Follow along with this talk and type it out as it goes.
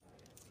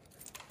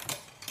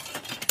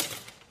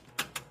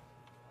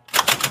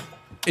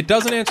It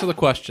doesn't answer the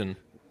question.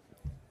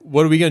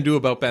 What are we going to do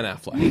about Ben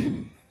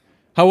Affleck?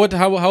 How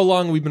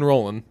long have we been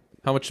rolling?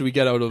 How much do we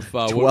get out of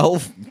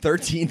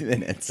 13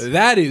 minutes?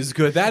 That is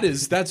good.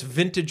 That's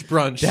vintage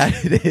brunch.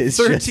 That is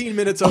 13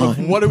 minutes out of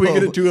what are we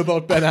going to do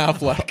about Ben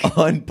Affleck?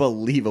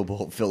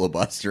 Unbelievable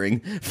filibustering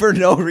for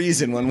no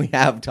reason when we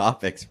have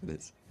topics for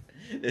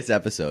this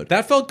episode.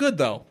 That felt good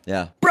though.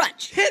 Yeah.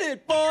 Brunch. Hit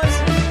it,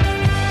 boys.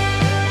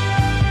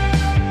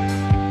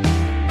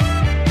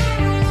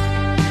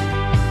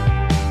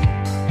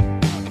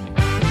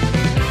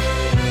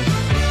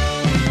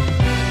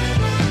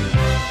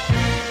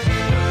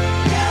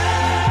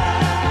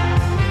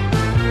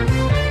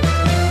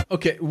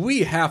 Okay,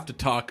 we have to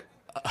talk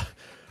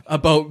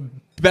about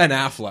Ben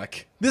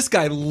Affleck. This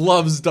guy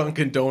loves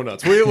Dunkin'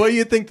 Donuts. What do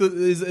you think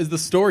is the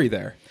story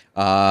there?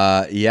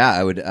 Yeah,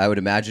 I would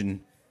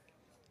imagine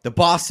the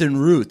Boston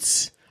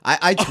roots.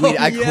 I quote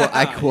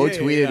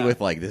tweeted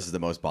with like, "This is the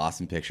most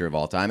Boston picture of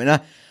all time,"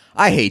 and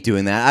I hate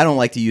doing that. I don't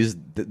like to use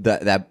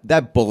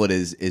that bullet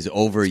is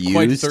overused. It's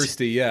quite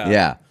thirsty, yeah.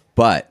 Yeah,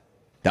 but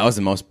that was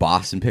the most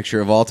Boston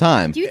picture of all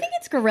time. Do you think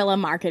it's guerrilla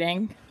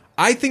marketing?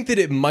 I think that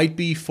it might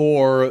be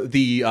for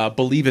the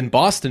Believe in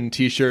Boston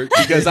t-shirt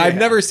because I've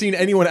never seen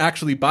anyone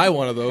actually buy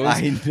one of those. I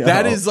know.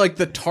 That is like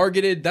that's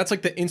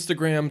like the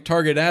Instagram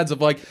target ads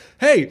of like,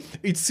 hey,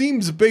 it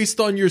seems based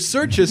on your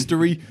search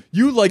history,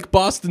 you like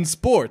Boston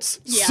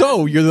sports. Yeah.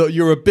 So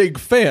you're a big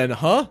fan,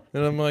 huh?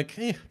 And I'm like,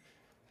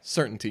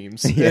 certain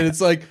teams. Yeah. And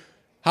it's like,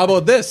 how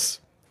about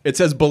this? It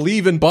says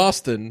Believe in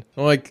Boston.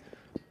 I'm like,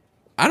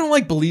 I don't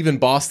like Believe in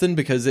Boston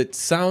because it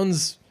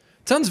sounds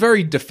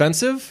very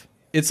defensive.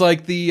 It's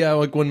like the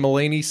like when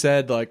Mulaney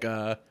said like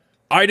I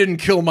didn't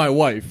kill my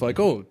wife. Like,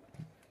 oh,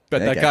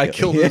 bet that guy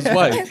killed his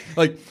wife.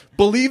 Like,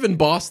 Believe in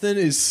Boston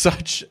is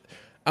such.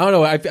 I don't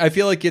know. I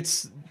feel like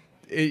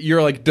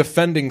you're like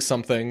defending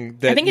something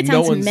that I think it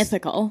sounds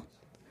mythical.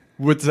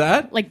 What's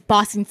that? Like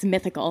Boston's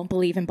mythical.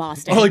 Believe in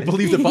Boston. Oh, like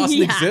believe that Boston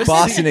Yeah. exists.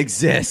 Boston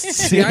exists.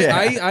 See,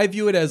 I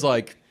view it as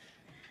like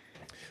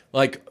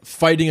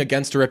fighting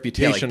against a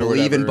reputation. Like or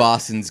believe in whatever.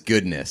 Boston's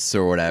goodness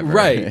or whatever.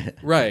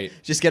 Right.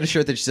 Just get a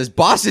shirt that just says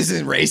Boston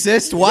isn't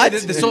racist. What?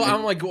 So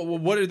I'm like,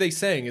 what are they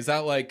saying? Is that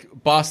like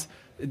boss?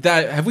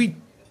 That have we?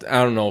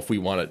 I don't know if we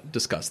want to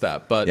discuss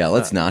that, but Yeah,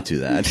 let's not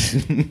do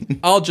that.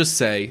 I'll just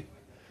say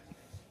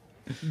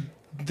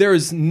there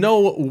is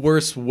no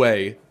worse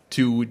way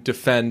to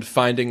defend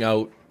finding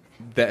out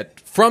that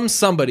from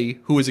somebody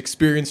who has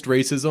experienced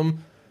racism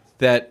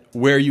that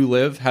where you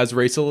live has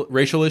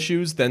racial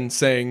issues than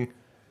saying,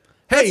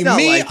 hey, not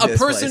me, like a this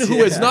person place.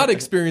 who has Yeah. not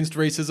experienced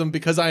racism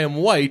because I am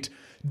white,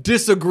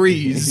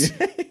 disagrees.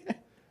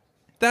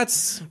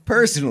 That's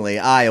Personally,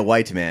 I, a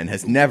white man,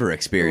 has never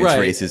experienced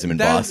Right. racism in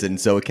That- Boston,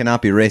 so it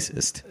cannot be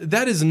racist.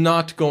 that's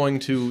not going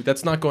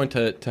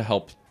to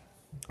help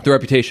the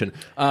reputation.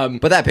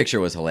 But that picture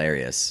was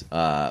hilarious.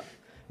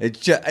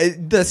 It's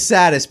the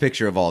saddest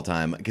picture of all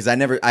time because I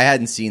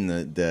hadn't seen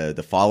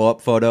the follow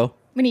up photo.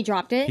 When he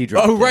dropped it. He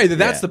dropped Oh, right. it.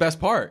 That's Yeah. the best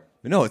part.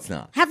 No, it's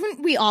not.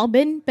 Haven't we all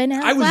been Ben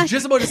Affleck? I was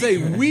just about to say,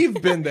 we've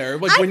been there.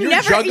 Like, when I've you're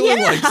never- juggling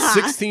yeah. like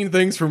 16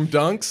 things from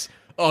Dunks.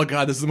 Oh,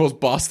 God, this is the most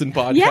Boston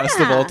podcast of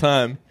Yeah. all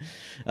time.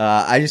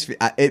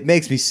 It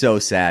makes me so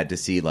sad to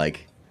see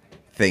like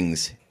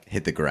things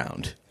hit the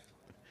ground.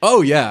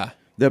 Oh, yeah.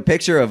 The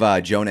picture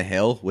of Jonah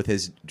Hill with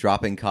his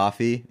dropping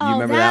coffee. Oh, You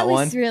remember that that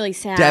one? was really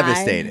sad.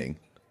 Devastating.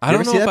 I You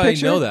don't ever know see if that I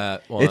picture? know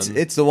that one.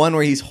 It's the one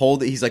where he's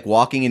like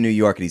walking in New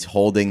York and he's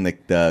holding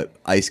the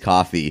iced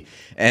coffee.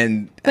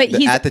 And But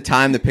at the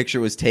time the picture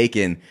was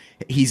taken,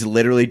 he's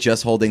literally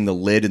just holding the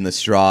lid and the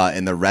straw,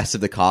 and the rest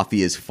of the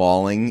coffee is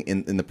falling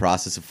in the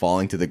process of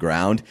falling to the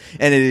ground.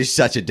 And it is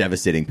such a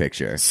devastating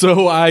picture.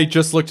 So I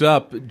just looked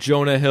up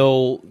Jonah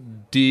Hill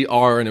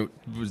DR, and it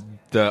was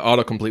the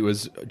autocomplete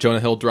was Jonah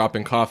Hill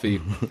dropping coffee.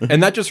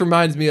 And that just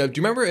reminds me of, do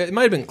you remember, it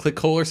might have been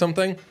ClickHole or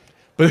something,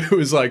 but it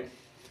was like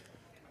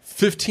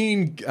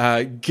 15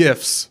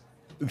 GIFs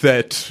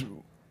that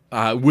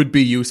would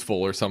be useful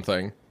or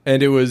something.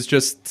 And it was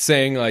just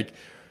saying like,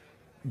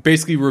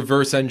 basically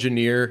reverse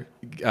engineer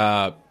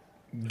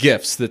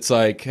GIFs that's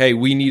like, hey,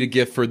 we need a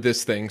GIF for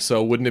this thing,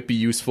 so wouldn't it be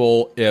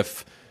useful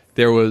if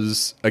there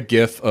was a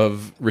GIF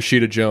of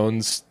Rashida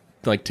Jones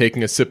like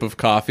taking a sip of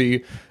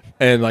coffee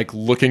and like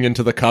looking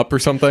into the cup or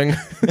something?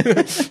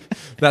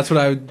 That's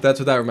what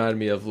that reminded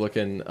me of,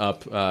 looking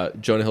up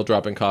Jonah Hill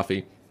dropping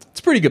coffee. It's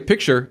a pretty good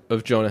picture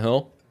of Jonah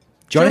Hill.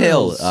 Jonah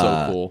Hill, Hill's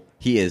so cool.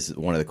 He is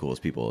one of the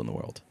coolest people in the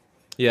world.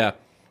 Yeah.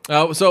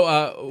 So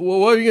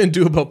what are you going to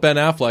do about Ben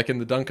Affleck and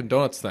the Dunkin'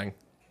 Donuts thing?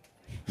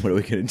 What are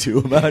we going to do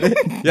about it?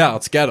 Yeah,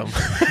 let's get him.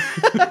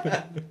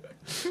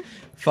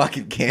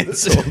 Fucking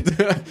canceled.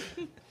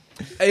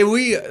 Hey,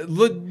 we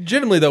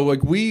legitimately though,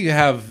 like we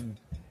have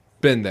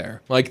been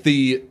there. Like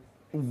the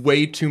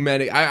way too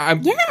many.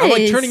 I'm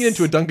like turning it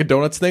into a Dunkin'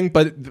 Donuts thing,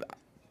 but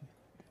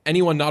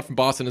anyone not from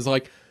Boston is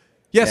like,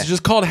 yes, it's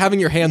just called having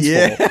your hands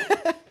full.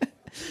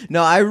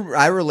 No,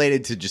 I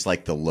related to just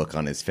like the look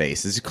on his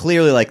face. It's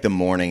clearly like the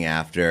morning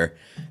after.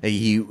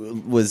 He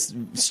was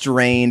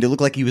strained. It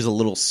looked like he was a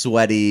little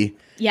sweaty.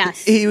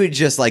 Yes. He was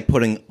just like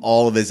putting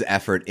all of his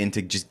effort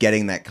into just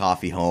getting that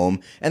coffee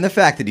home. And the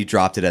fact that he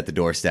dropped it at the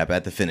doorstep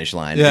at the finish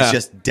line is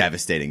just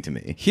devastating to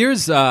me.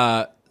 Here's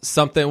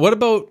something. What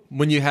about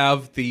when you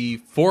have the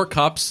 4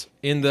 cups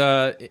in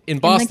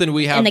Boston?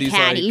 We have in the these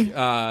caddy.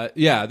 like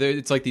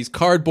it's like these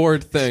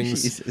cardboard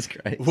things Jesus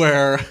Christ.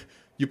 where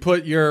you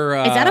put your.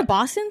 Is that a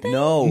Boston thing?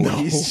 No,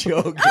 he's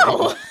joking.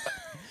 Oh.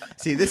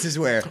 See, this is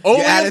where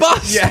Only you add in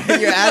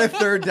Boston. you add a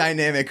third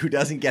dynamic who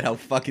doesn't get how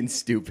fucking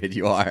stupid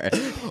you are.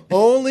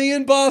 Only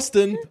in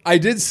Boston. I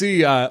did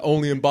see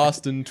Only in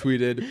Boston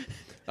tweeted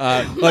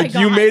like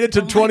you God. made it to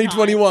Oh my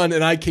 2021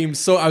 and I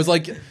was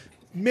like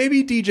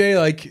maybe DJ,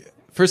 like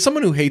for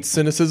someone who hates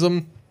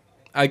cynicism,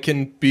 I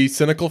can be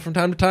cynical from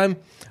time to time.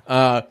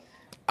 I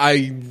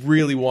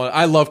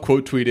love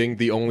quote tweeting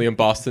the Only in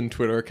Boston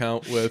Twitter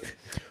account with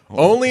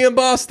Only in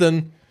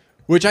Boston,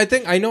 which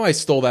I know I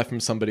stole that from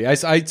somebody. I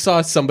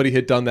saw somebody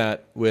had done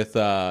that with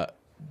the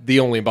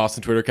Only in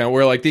Boston Twitter account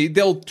where like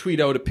they'll tweet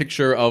out a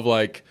picture of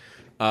like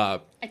A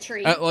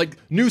tree. like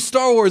new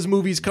Star Wars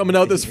movies coming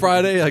out this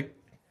Friday, like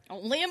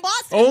Only in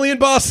Boston. only in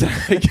Boston,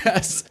 I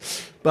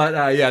guess. But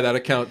that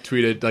account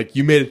tweeted like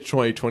you made it to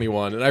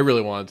 2021, and I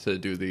really wanted to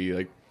do the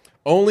like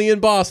only in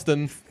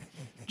Boston.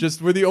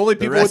 Just we're the only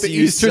people with the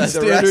Eastern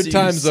Standard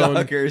Time Zone.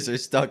 Suckers are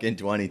stuck in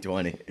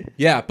 2020.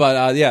 Yeah,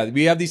 but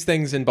we have these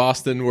things in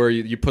Boston where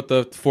you put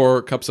the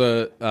 4 cups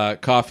of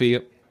coffee,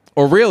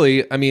 or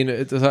really, I mean,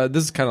 this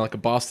is kind of like a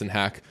Boston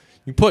hack.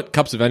 You put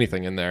cups of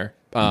anything in there,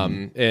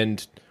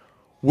 and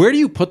where do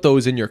you put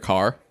those in your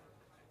car?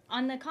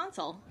 On the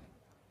console.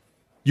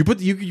 You put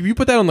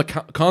that on the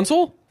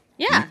console?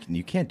 Yeah.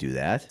 You can't do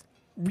that.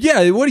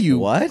 Yeah. What do you?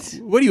 What?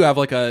 What do you have?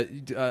 Like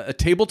a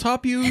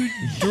tabletop you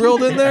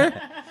drilled in there?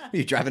 Are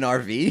you driving an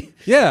RV?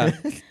 Yeah.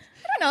 I don't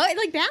know. It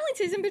like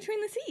balances in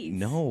between the seats.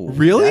 No.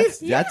 Really?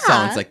 That Yeah.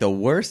 sounds like the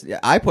worst.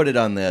 I put it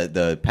on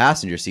the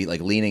passenger seat,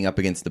 like leaning up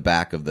against the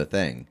back of the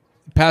thing.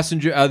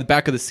 Passenger, the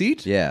back of the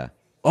seat? Yeah.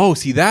 Oh,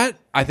 see, that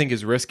I think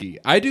is risky.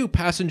 I do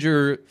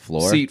passenger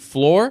seat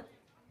floor,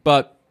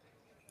 but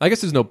I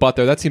guess there's no but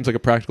there. That seems like a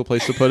practical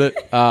place to put it.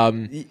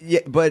 Yeah,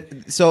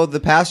 but so the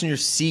passenger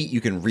seat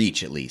you can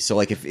reach at least. So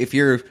like if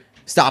you're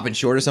stopping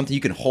short or something, you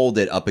can hold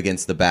it up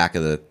against the back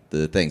of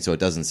the thing so it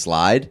doesn't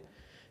slide.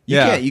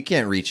 You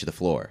can't reach the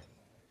floor.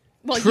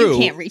 Well, True. you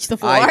can't reach the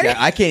floor.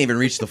 I can't even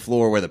reach the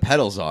floor where the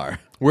pedals are.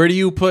 Where do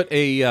you put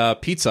a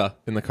pizza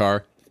in the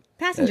car?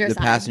 Passenger The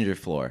side. passenger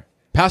floor.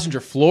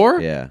 Passenger floor?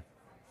 Yeah.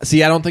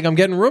 See, I don't think I'm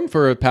getting room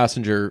for a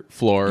passenger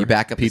floor. You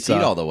back up pizza. the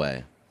seat all the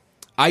way.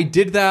 I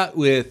did that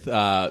with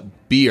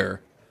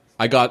beer.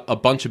 I got a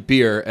bunch of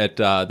beer at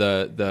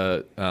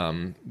the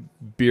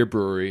beer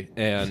brewery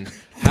and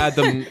had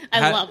them.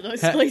 I love those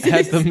places.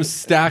 Had them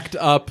stacked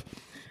up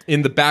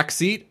in the back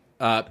seat,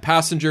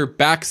 passenger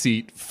back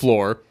seat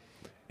floor,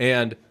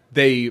 and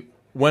they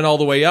went all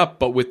the way up,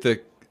 but with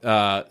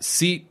the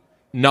seat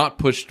not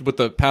pushed, with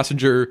the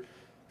passenger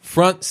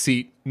front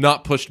seat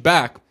not pushed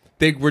back.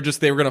 They were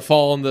going to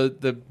fall on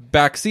the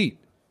back seat.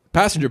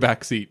 Passenger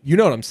back seat. You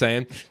know what I'm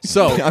saying?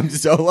 So I'm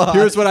so lost.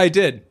 here's what I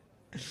did.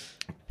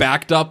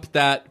 Backed up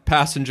that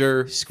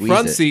passenger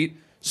front it. seat,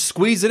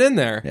 squeeze it in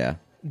there. Yeah.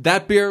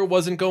 That beer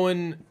wasn't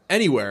going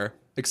anywhere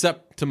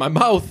except to my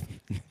mouth.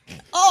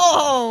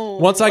 Oh.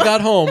 Once I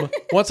got home,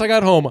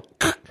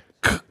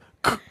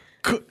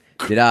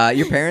 Did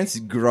your parents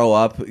grow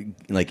up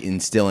like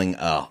instilling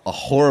a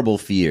horrible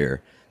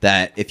fear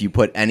that if you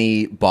put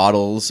any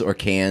bottles or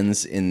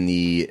cans in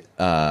the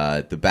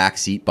back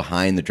seat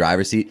behind the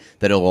driver's seat,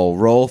 that it will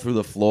roll through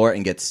the floor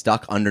and get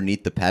stuck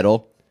underneath the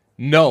pedal?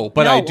 no,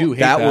 but No. I do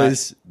hate That that.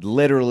 was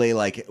literally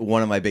like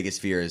one of my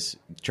biggest fears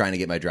trying to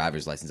get my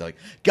driver's license. Like,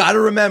 gotta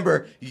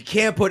remember, you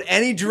can't put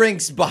any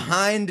drinks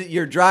behind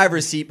your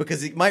driver's seat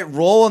because it might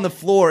roll on the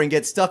floor and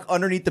get stuck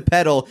underneath the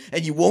pedal,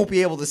 and you won't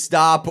be able to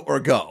stop or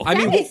go. I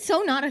mean, That is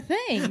so not a thing.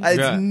 It's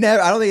Yeah. never.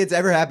 I don't think it's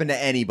ever happened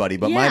to anybody.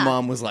 But my Yeah.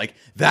 mom was like,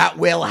 "That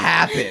will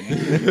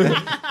happen."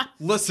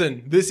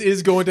 listen, this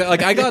is going to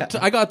like I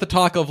got the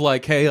talk of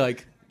like, hey,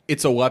 like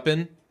it's a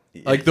weapon,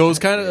 like those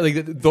kind of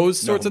like those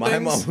sorts of my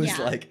things. mom was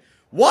Yeah. like,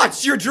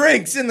 "Watch your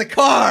drinks in the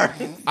car.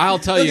 I'll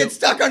tell They'll you, get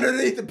stuck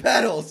underneath the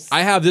pedals."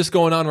 I have this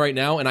going on right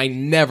now, and I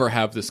never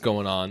have this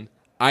going on.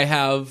 I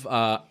have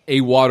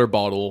a water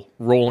bottle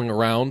rolling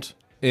around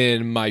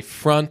in my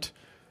front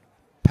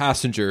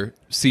passenger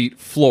seat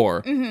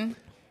floor. Mm-hmm.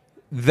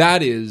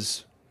 That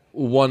is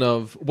one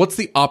of what's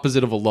the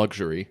opposite of a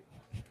luxury,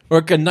 or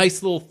like a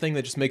nice little thing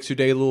that just makes your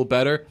day a little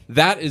better.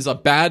 That is a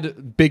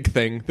bad big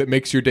thing that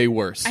makes your day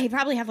worse. I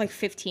probably have like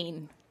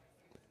 15.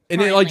 And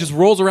it like currently. just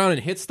rolls around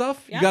and hits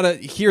stuff. You Yeah. gotta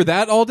hear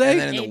that all day. and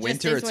then in It the just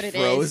winter, is it's what it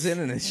frozen,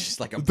 and it's just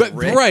like a But-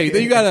 brick. right,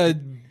 then you got a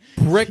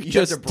brick You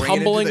just have to bring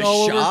tumbling it into the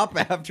all over. shop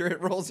after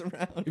it rolls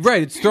around.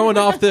 Right, it's throwing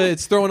off the weight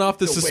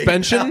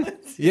suspension.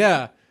 balance.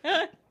 Yeah,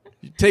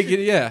 you take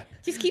it. Yeah,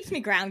 Just keeps me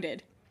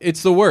grounded.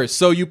 It's the worst.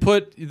 So you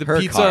put the Her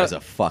pizza. car is a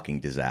fucking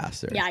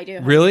disaster. Yeah, I do.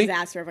 Have Really? A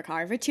disaster of a car.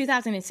 I have a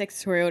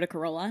 2006 Toyota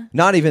Corolla.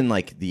 Not even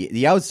like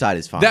the outside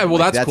is fine. That- well,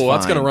 Like, that's cool.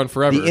 That's fine. gonna run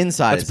forever. The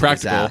inside That's is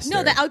practical. a disaster.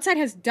 No, the outside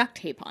has duct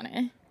tape on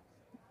it.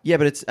 Yeah,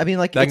 but it's. I mean,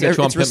 like That can it's, get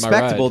you on it's Pimp My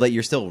respectable Ride. that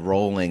you're still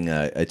rolling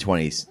a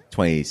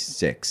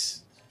 26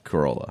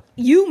 Corolla.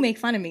 You make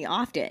fun of me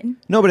often.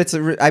 No, but it's.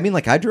 I mean,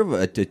 like I drove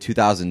a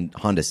 2000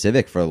 Honda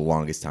Civic for the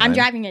longest time. I'm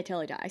driving it till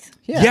it dies.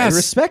 Yeah, Yes, I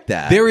respect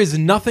that. There is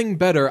nothing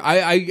better.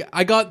 I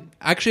got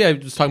actually. I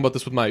was talking about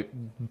this with my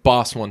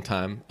boss one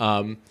time,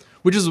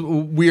 which is a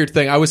weird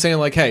thing. I was saying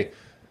like, hey,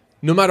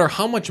 no matter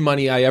how much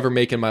money I ever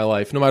make in my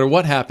life, no matter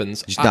what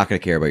happens, Just not going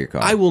to care about your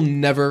car. I will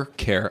never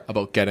care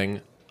about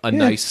getting a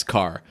nice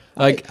car.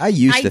 Like I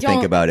used I to think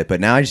don't- about it,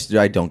 but now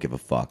I don't give a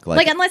fuck.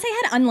 Like, unless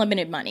I had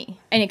unlimited money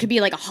and it could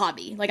be like a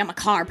hobby. Like, I'm a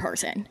car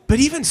person. But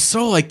even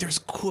so, like there's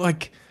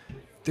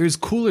there's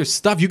cooler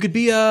stuff. You could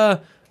be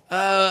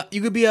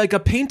like a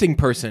painting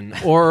person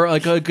or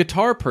like a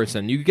guitar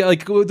person. You get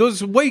like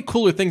those way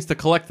cooler things to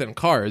collect than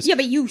cars. Yeah,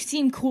 but you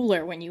seem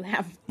cooler when you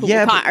have cool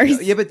yeah, cars.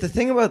 but the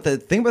thing about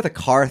the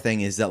car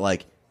thing is that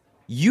like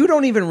you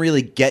don't even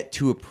really get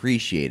to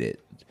appreciate it.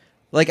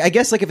 Like I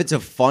guess like if it's a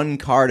fun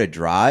car to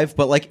drive,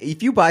 but like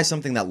if you buy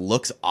something that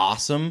looks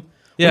awesome,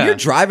 Yeah. when you're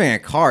driving a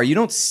car, you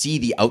don't see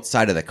the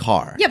outside of the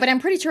car. Yeah, but I'm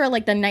pretty sure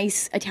like the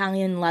nice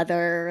Italian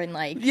leather and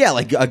like Yeah,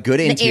 like a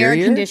good the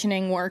interior. air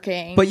conditioning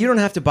working. But you don't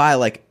have to buy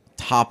like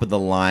top of the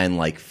line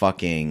like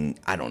fucking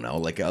I don't know,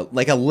 like a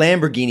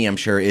Lamborghini I'm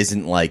sure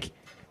isn't like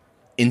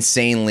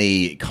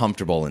insanely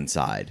comfortable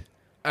inside.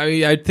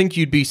 I think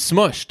you'd be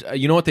smushed.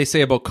 You know what they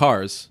say about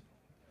cars?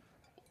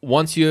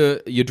 Once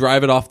you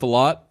drive it off the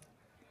lot,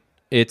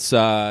 it's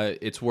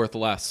worth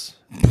less.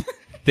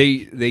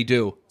 They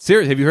do.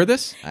 Seriously, have you heard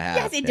this? I have.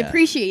 yes, it yeah.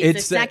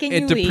 depreciates the second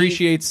it you leave.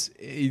 depreciates.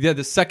 Yeah,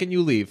 the second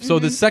you leave. So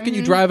the second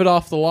you drive it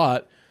off the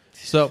lot.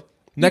 So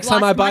next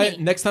time lost money.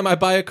 next time I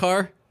buy a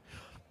car,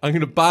 I'm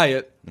gonna buy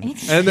it, and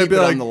then Keep be it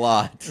like, on the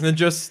lot. and then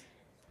just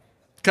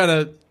kind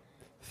of,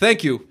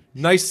 thank you,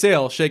 nice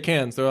sale, shake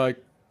hands. They're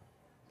like,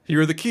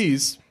 here are the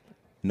keys.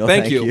 No,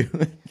 Thank thank you. you.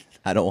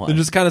 I don't want. Then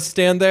just kind of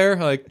stand there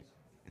like,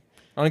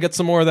 I want to get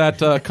some more of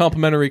that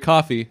complimentary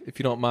coffee, if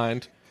you don't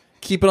mind.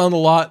 Keep it on the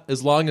lot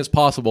as long as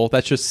possible.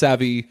 That's just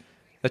savvy.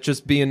 That's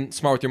just being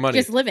smart with your money.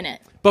 Just live in it.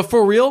 But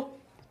for real,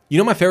 you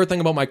know my favorite thing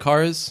about my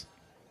car is?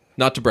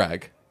 Not to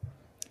brag.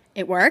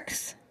 It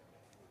works.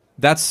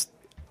 That's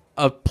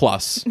a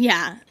plus.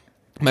 Yeah.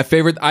 My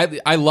favorite,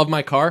 I love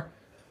my car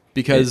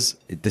because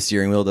the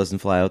steering wheel doesn't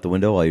fly out the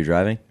window while you're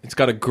driving. it's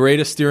got a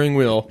greatest steering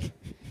wheel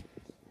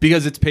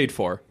because it's paid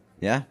for.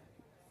 Yeah.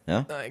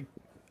 Yeah. Like,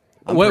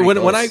 I'm when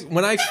pretty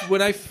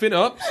when I fin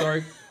up,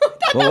 sorry,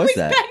 What was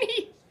that?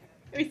 Penny.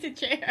 It was a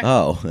chair.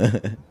 Oh.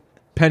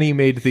 Penny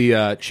made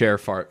the chair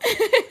fart.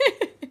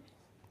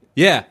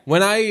 Yeah,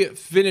 when I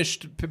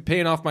finished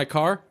paying off my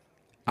car,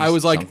 I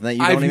was like, Something that you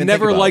don't I've even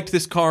never think about. liked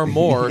this car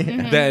more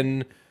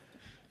than,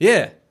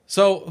 yeah.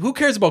 So who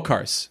cares about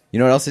cars? You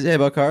know what else they say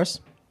about cars?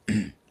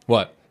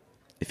 What?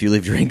 If you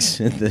leave drinks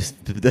in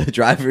the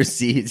driver's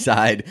seat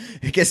side,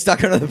 it gets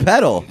stuck under the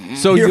pedal.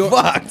 So you're you're-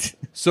 fucked.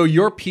 So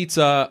your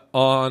pizza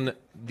on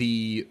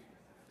the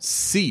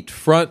seat,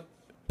 front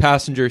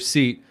passenger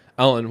seat.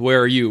 Ellen,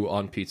 where are you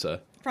on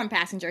pizza? From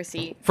passenger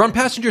seat. Front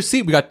passenger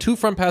seat. We got two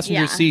front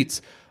passenger Yeah.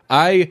 seats.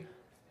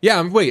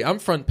 I'm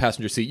front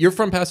passenger seat. You're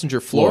front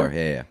passenger floor.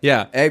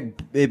 Yeah.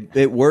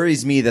 It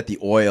worries me that the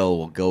oil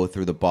will go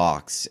through the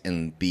box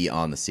and be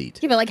on the seat.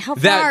 Yeah, but like how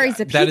That- far is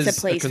the that pizza is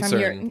a place from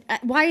your concern.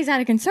 why is that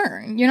a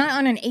concern? You're not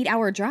on an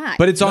 8-hour drive.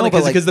 But it's on No,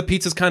 because but, like- the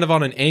pizza's kind of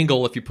on an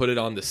angle if you put it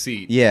on the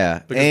seat. Yeah,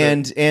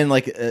 Because and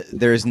like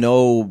there's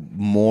no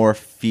more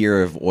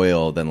fear of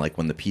oil than like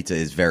when the pizza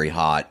is very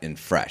hot and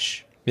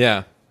fresh.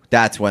 Yeah.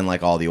 That's when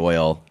like all the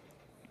oil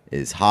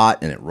is hot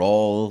and it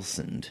rolls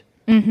and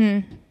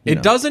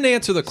It doesn't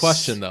answer the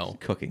question though.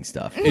 cooking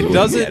stuff. It Get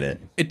doesn't.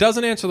 it. It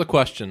doesn't answer the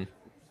question.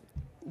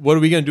 What are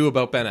we going to do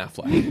about Ben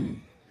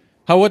Affleck?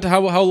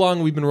 How long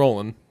have we been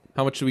rolling?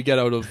 How much do we get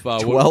out of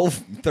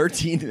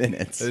 13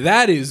 minutes.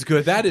 That is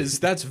good.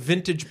 That's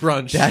vintage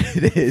brunch.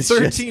 That is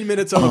 13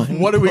 minutes out of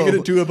what are we going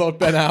to do about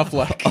Ben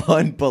Affleck?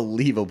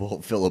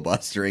 Unbelievable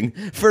filibustering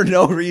for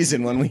no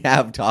reason when we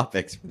have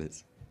topics for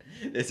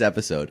this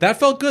episode. That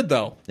felt good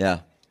though. Yeah.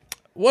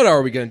 What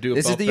are we going to do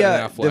This is about the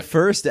Ben Affleck? the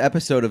first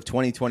episode of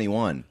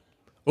 2021.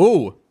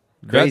 Ooh,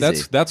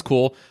 Crazy. that's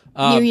cool.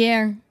 New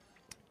year,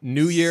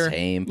 New Year.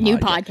 Same new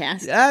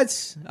podcast.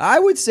 podcast. I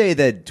would say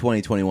that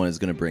 2021 is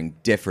going to bring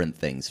different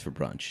things for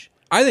brunch.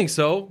 I think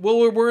so.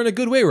 Well, we're in a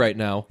good way right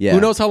now. Yeah.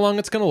 Who knows how long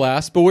it's going to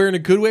last, but we're in a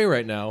good way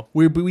right now.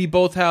 We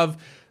both have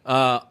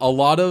a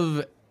lot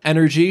of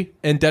energy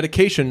and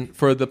dedication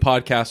for the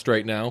podcast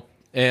right now,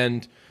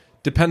 and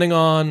depending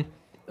on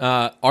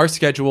our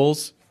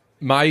schedules,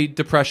 my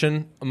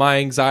depression, my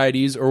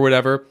anxieties, or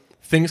whatever,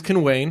 things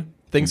can wane,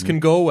 things can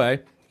go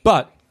away.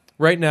 But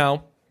right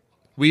now,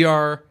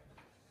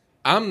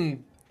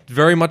 I'm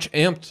very much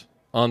amped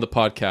on the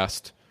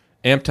podcast.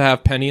 Amped to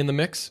have Penny in the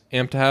mix.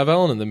 Amped to have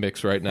Ellen in the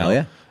mix right now.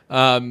 Oh,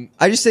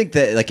 I just think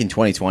that, like, in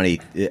 2020,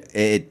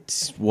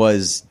 it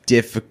was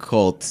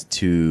difficult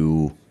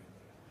to.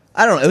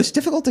 I don't know. It was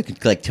difficult to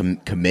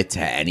commit to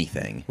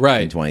anything.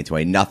 Right. In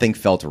 2020, nothing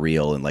felt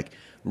real, and like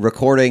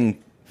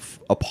recording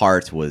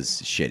apart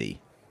was shitty.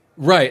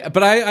 Right,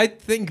 but I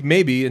think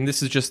maybe, and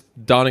this is just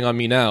dawning on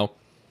me now,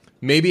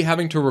 maybe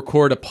having to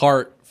record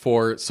apart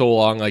for so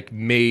long, like,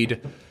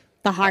 made...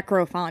 The heart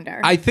grow fonder.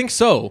 I think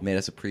so. Made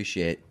us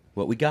appreciate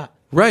what we got.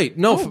 Right,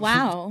 no, Oh,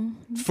 wow.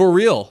 for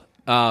real.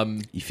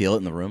 You feel it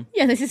in the room?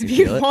 Yeah, this is You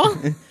feel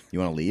beautiful. it? You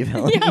want to leave,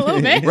 Helen? Yeah, a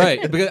little bit.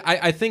 Right, because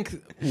I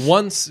think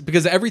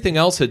because everything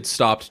else had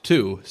stopped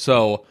too,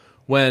 so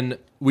when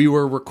we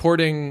were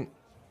recording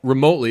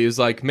remotely, it was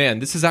like, man,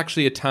 this is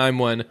actually a time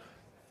when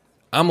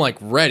I'm, like,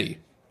 ready.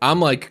 I'm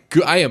like,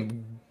 I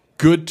am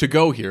good to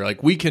go here.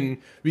 Like, we can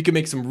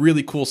make some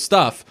really cool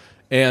stuff.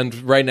 And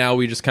right now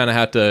we just kind of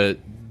have to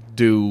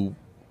do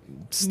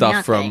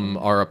stuff from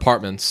our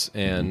apartments,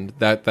 and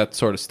that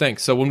sort of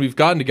stinks. So when we've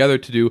gotten together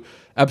to do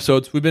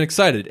episodes, we've been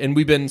excited, and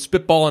we've been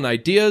spitballing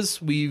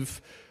ideas.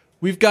 We've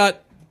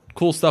got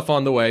cool stuff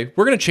on the way.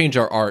 We're going to change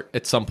our art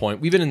at some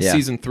point. We've been in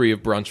season 3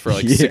 of Brunch for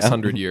like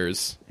 600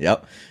 years.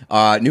 Yep.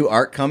 New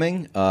art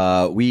coming.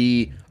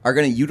 We are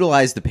going to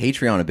utilize the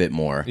Patreon a bit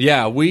more.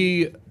 Yeah,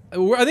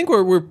 I think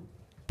we're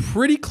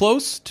pretty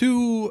close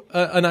to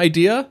an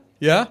idea.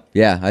 Yeah.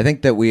 Yeah, I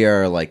think that we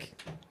are like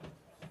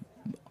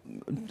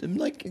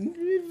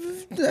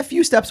a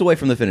few steps away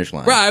from the finish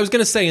line. Right, I was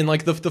going to say in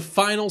like the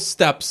final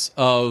steps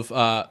of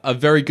a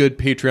very good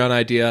Patreon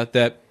idea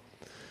that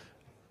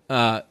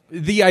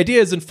the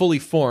idea isn't fully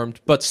formed,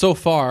 but so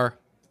far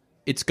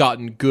it's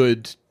gotten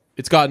good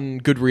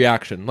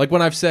reaction. Like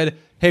when I've said,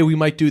 "Hey, we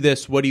might do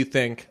this. What do you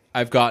think?"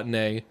 I've gotten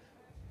a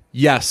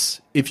yes.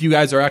 If you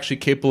guys are actually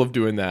capable of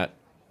doing that,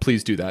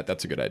 please do that.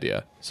 That's a good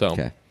idea. So,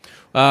 Okay.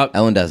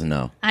 Ellen doesn't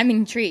know. I'm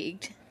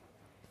intrigued.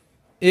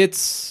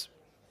 should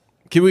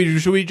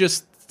we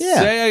just Yeah.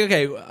 say,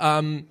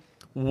 okay,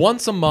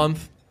 once a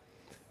month,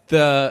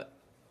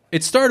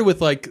 it started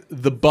with like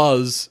The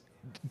Buzz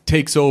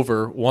takes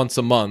over once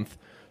a month,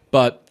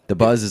 but The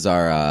Buzz is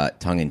our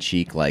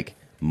tongue-in-cheek, like,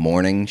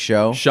 morning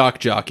show. Shock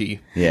Jockey.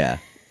 Yeah.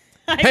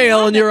 Hey,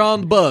 Ellen, you're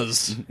on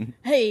Buzz.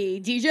 Hey,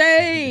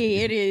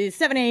 DJ, it is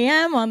 7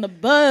 a.m. on the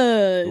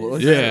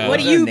Buzz. Yeah. What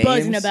are you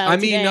buzzing about I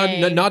mean,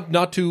 today?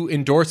 not to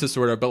endorse this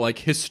or whatever, but like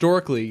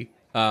historically,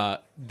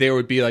 there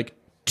would be like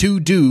 2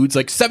 dudes,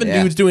 like 7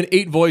 Yeah. dudes doing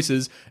 8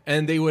 voices,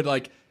 and they would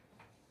like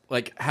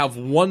have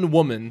one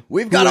woman.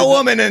 We've got a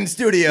woman in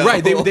studio.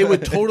 Right, they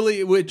would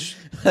totally, which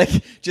like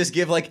just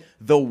give like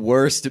the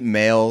worst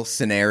male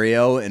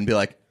scenario and be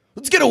like,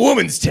 let's get a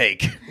woman's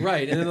take.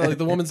 right, and then like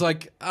the woman's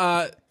like,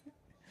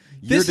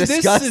 You're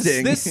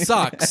disgusting. This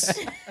sucks.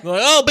 They're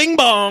like, oh, bing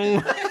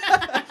bong.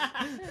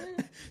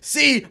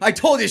 See, I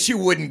told you she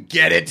wouldn't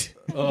get it.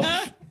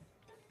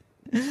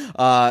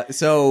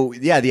 So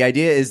yeah, the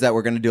idea is that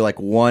we're going to do like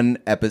one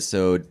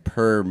episode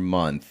per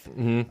month,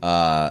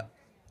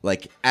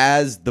 like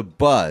as The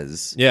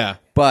Buzz. Yeah,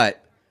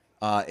 But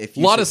if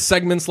you a lot of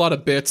segments, a lot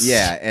of bits.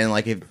 yeah, and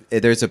like if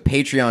there's a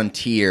Patreon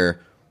tier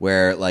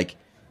where like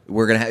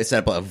we're gonna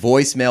set up a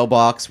voicemail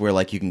box where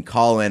like you can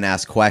call in,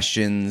 ask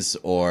questions,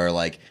 or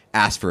like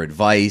ask for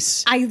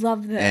advice. I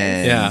love this.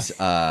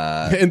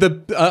 And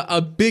and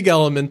a big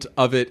element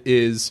of it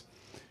is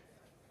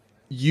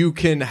you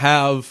can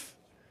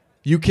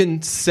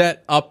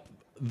set up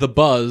The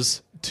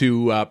Buzz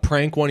to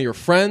prank one of your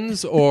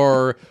friends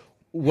or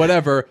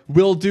whatever.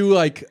 We'll do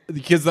like,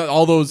 because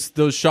all those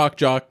shock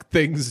jock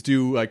things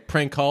do like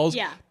prank calls.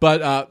 Yeah.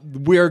 But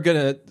we're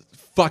gonna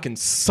fucking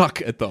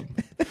suck at them.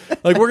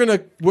 Like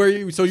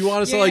so you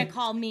want us to You're like gonna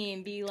call me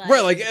and be like,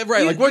 like we're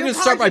your gonna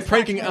start by car just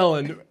pranking got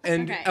Ellen,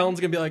 and Okay. Ellen's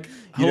gonna be like,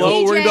 know-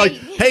 "Hello," we're gonna be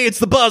DJ. like, "Hey, it's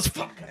The Buzz."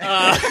 Fuck.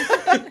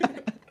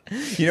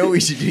 you know what we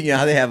should do? You know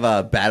how they have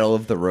a Battle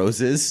of the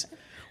Roses,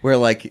 where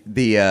like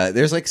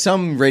there's like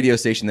some radio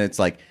station that's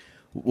like,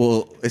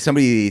 well, if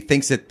somebody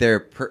thinks that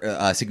their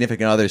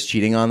significant other's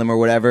cheating on them or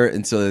whatever,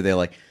 and so they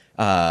like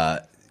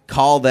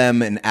call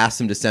them and ask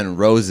them to send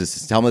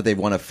roses. Tell them that they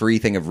want a free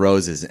thing of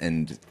roses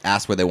and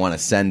ask where they want to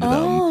send them.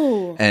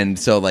 Oh. And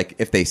so like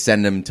if they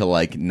send them to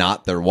like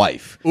not their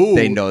wife, Ooh.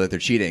 they know that they're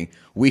cheating.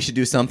 We should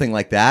do something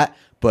like that.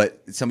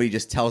 But somebody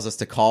just tells us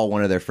to call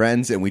one of their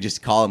friends, and we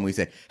just call them. And we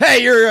say,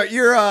 "Hey,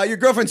 your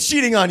girlfriend's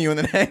cheating on you," and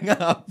then hang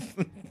up.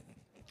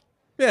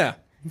 Yeah.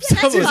 That's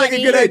Sounds like a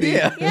funny. good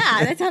idea.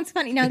 Yeah, that sounds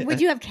funny. Now, would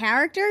you have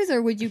characters,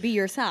 or would you be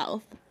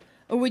yourself,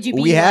 or would you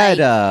be? We had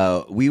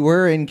like, we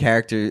were in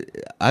character.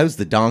 I was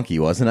the donkey,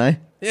 wasn't I?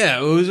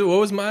 Yeah, what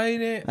was my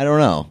name? I don't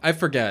know. I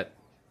forget.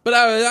 But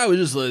I was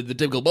just the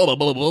typical blah, blah,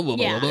 blah, blah, blah,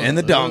 Yeah. blah, And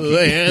the donkey.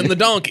 and the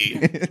donkey.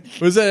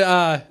 Was it,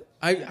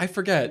 I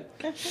forget.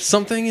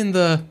 Something in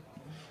the,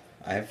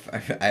 I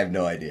have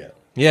no idea.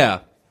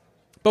 yeah.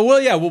 But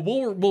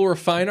we'll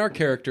refine our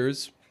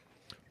characters.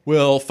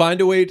 We'll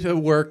find a way to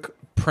work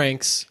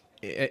pranks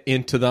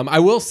into them. I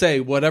will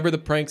say, whatever the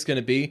prank's going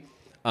to be,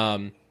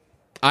 I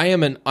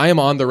am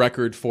on the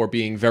record for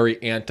being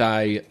very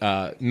anti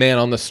man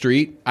on the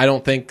street. I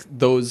don't think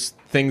those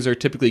things are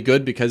typically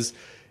good because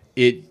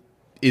it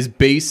is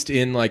based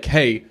in like,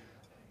 hey,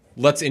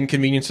 let's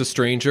inconvenience a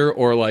stranger,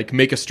 or like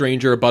make a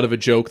stranger a butt of a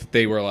joke that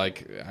they were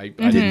like, I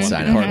didn't want to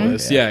sign be up part for of it,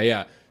 this. yeah.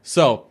 Yeah.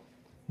 So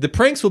the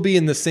pranks will be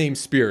in the same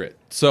spirit.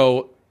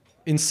 So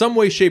in some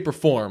way, shape, or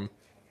form,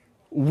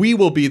 we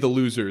will be the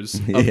losers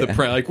of the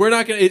prank. Like, we're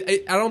not going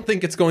to, I don't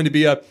think it's going to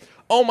be a,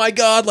 oh my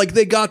God, like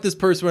they got this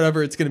person,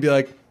 whatever. It's going to be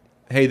like,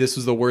 hey, this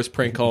was the worst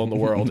prank call in the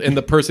world. And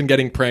the person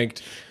getting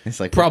pranked It's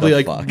like, probably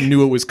what the like fuck?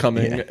 knew it was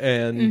coming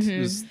and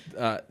was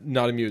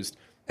not amused.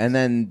 And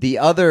then the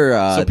other,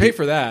 So pay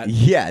for that.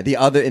 Yeah, the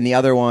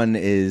other one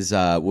is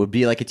would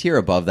be like a tier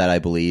above that, I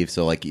believe.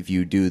 So like if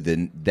you do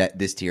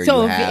this tier,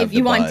 So you have if you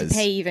the want buzz. to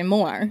pay even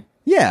more.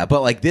 Yeah,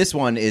 but like this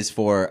one is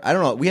for, I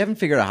don't know, we haven't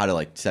figured out how to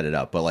like set it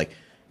up, but like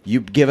you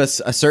give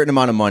us a certain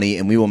amount of money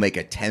and we will make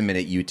a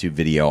 10-minute YouTube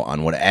video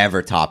on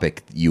whatever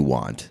topic you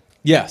want.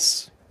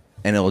 Yes.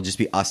 And it'll just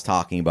be us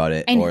talking about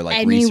it And or like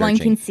anyone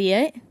researching. can see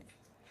it.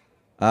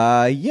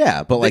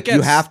 Yeah, but like you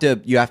gets- have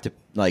to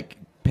like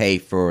pay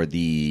for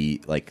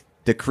the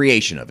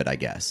creation of it, I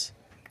guess.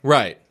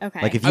 Right.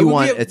 Okay. Like if I you would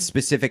want be- a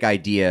specific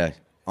idea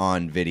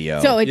on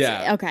video. so it's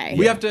Yeah. okay.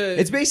 We have to.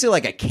 It's basically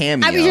like a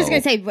cameo. I was just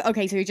gonna say,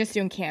 okay, so you're just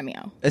doing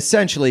cameo.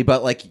 essentially,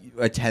 but like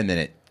a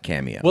 10-minute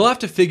cameo. We'll have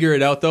to figure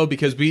it out though,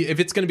 because if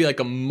it's going to be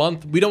like a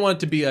month, we don't want it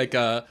to be like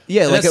a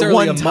Yeah, like a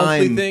necessarily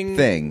one-time monthly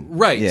thing.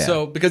 right? Yeah.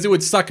 So because it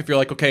would suck if you're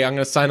like, okay, I'm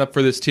going to sign up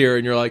for this tier,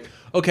 and you're like,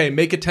 okay,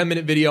 make a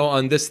 10-minute video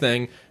on this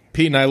thing.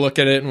 Pete and I look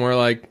at it and we're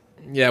like,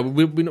 yeah,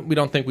 we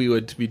don't think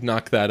we'd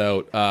knock that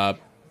out.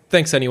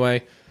 Thanks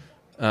anyway,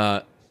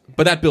 but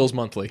that bill's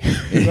monthly.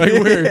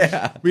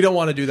 Like we don't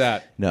want to do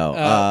that. No.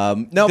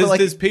 Does, but like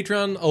does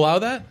Patreon allow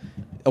that?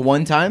 a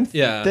one-time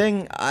Yeah.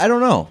 thing, I don't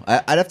know.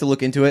 I'd have to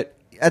look into it.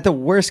 At the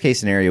worst case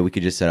scenario, we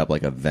could just set up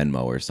like a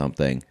Venmo or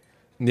something,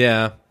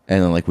 Yeah,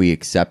 and then like we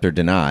accept or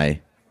deny.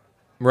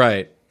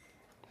 right.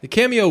 The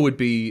cameo would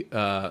be,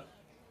 I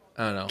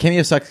don't know.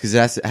 Cameo sucks because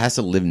it has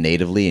to live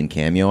natively in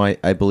Cameo,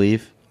 I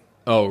believe.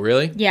 Oh,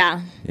 really?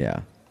 Yeah. Yeah.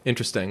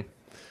 Interesting.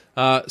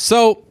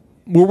 So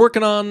we're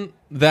working on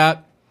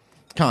that.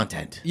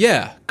 Content.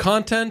 Yeah,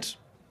 content,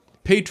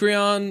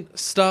 Patreon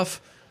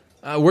stuff.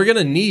 We're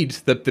gonna need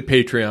the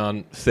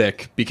Patreon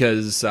thick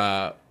because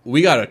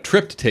we got a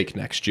trip to take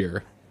next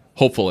year.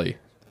 Hopefully,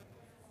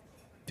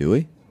 Do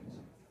we?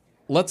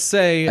 let's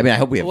say. I mean, I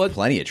hope we have let-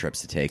 plenty of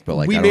trips to take, but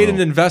like we I made don't an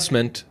know.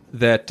 investment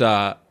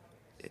that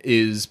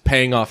is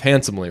paying off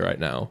handsomely right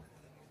now.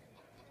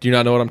 Do you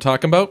not know what I'm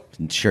talking about?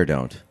 Sure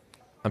don't.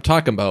 I'm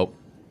talking about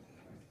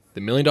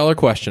the $1 million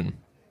question.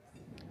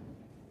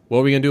 What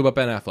are we going to do about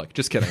Ben Affleck?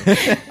 Just kidding.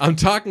 I'm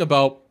talking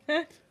about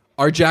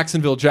our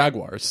Jacksonville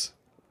Jaguars.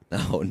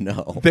 Oh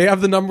no. They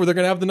have the number. They're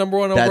going to have the number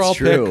one That's overall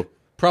true. pick.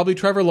 Probably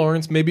Trevor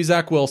Lawrence, maybe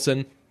Zach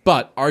Wilson.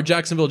 But our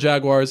Jacksonville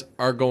Jaguars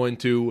are going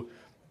to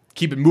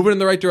keep it moving in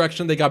the right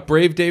direction. They got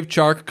brave Dave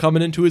Chark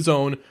coming into his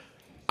own.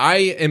 I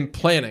am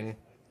planning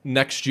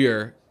next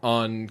year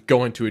on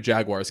going to a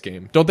Jaguars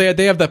game. Don't they?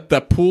 They have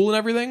that pool and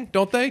everything,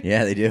 don't they?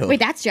 Yeah, they do. Wait,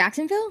 that's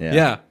Jacksonville? Yeah.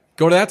 Yeah.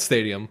 Go to that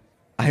stadium.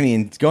 I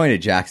mean, going to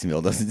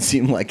Jacksonville doesn't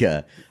seem like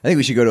a. I think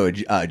we should go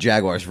to a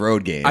Jaguars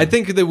road game. I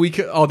think that we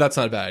could. Oh, that's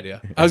not a bad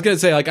idea. I was gonna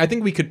say, like, I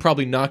think we could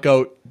probably knock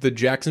out the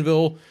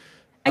Jacksonville,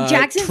 A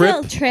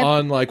Jacksonville trip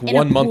on like in a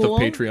 1 month of pool?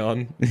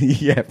 Patreon.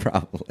 yeah,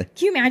 probably.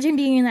 Can you imagine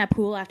being in that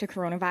pool after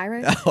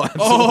coronavirus?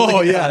 Oh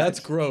yeah, that's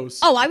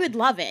gross. Oh, I would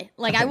love it.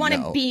 Like, I want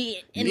to no.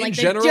 be in in like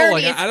general, the like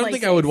dirtiest I don't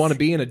think I would places. want to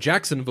be in a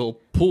Jacksonville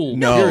pool.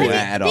 No, period. Like,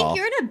 at like all.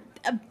 you're in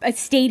a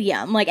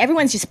stadium. Like,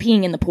 everyone's just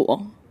peeing in the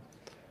pool.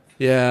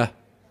 Yeah.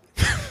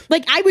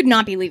 Like, I would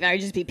not be leaving. I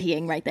would just be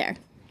peeing right there.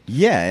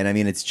 Yeah, and I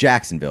mean it's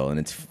Jacksonville and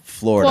it's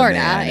Florida, Florida,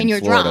 man, and you're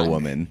Florida drunk.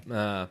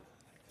 woman.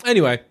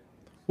 Anyway,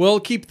 we'll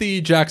keep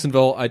the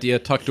Jacksonville idea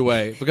tucked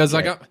away because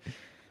I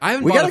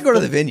haven't. We bought got to a go to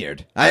full- the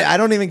vineyard. I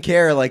don't even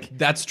care. Like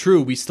That's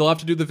true. We still have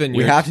to do the vineyard.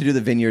 we have to do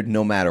the vineyard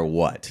no matter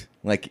what.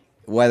 Like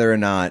whether or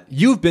not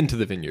You've been to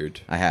the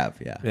vineyard. I have.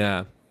 Yeah.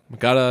 Yeah. We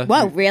gotta.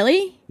 Whoa,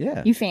 really?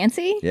 Yeah. You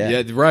fancy? Yeah.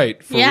 Yeah.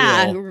 Right. For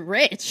Yeah, real.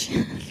 rich.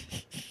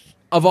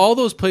 Of all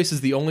those places,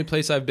 the only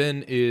place I've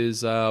been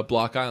is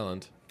Block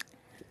Island.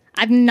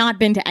 I've not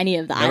been to any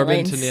of the Never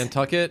islands. been to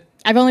Nantucket.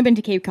 I've only been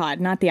to Cape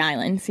Cod, not the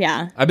islands.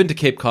 Yeah. I've been to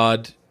Cape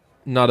Cod.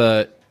 Not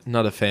a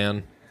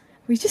fan.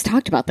 We just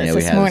talked about this Yeah,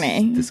 we this had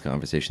morning. this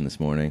conversation this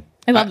morning.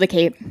 I love the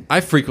Cape.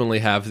 I frequently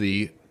have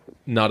the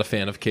not a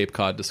fan of Cape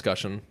Cod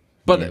discussion,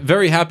 but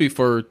very happy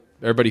for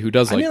everybody who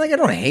does I like. mean, like I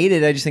don't hate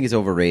it. I just think it's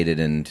overrated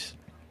and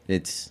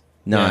it's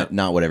not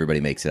what everybody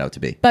makes it out to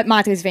be. But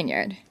Mata's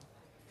Vineyard.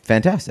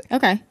 Fantastic.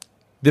 Okay.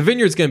 The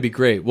vineyard's going to be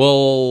great.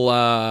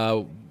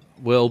 Will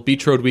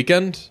Beach Road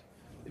Weekend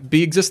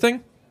be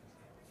existing?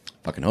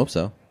 Fucking hope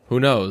so. Who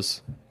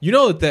knows? You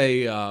know that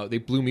they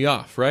blew me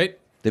off, right?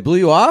 They blew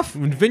you off?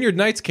 When Vineyard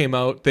Nights came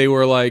out, they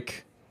were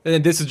like,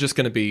 and this is just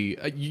going to be,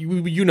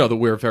 you know that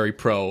we're very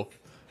pro.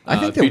 I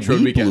think that Beach Road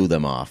we Weekend. blew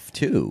them off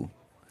too.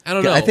 I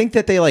don't know. I think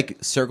that they like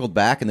circled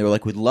back and they were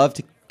like, "We'd love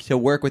to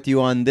work with you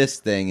on this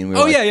thing." And we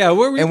were Oh like, yeah.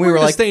 We're and we going were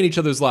to like, stay in each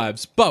other's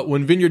lives. But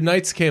when Vineyard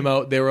Nights came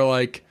out, they were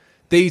like,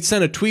 they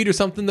sent a tweet or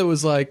something that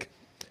was like,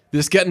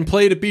 "This getting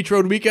played at Beach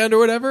Road Weekend or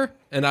whatever,"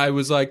 and I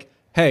was like,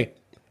 hey,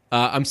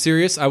 I'm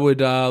serious. I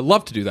would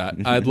love to do that.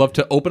 I'd love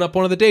to open up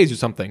one of the days or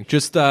something.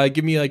 Just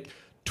give me like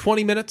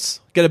 20 minutes,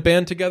 get a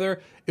band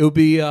together. It would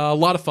be a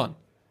lot of fun.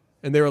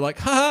 And they were like,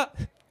 haha.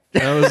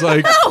 And I was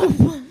like,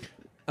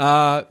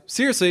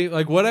 seriously,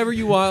 like whatever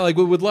you want. Like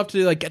we would love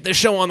to like get this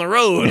show on the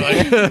road.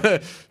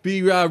 Like,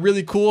 be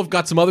really cool. I've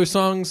got some other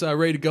songs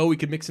ready to go. We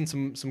could mix in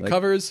some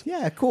covers.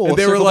 Yeah, cool. And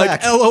they were Circle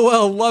like, back.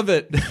 LOL, love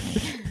it.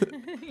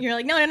 You're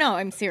like, no,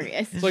 I'm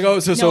serious. It's like, oh, No,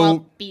 so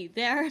I'll be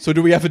there. so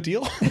do we have a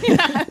deal?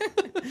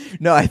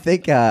 No, I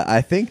think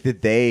that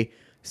they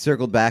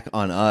circled back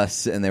on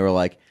us and they were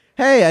like,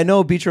 hey, I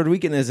know Beach Road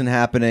Weekend isn't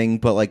happening,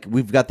 but like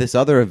we've got this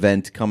other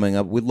event coming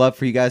up. We'd love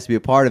for you guys to be a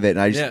part of it. And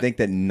I just think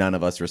that none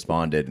of us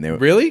responded. And they were,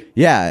 Really?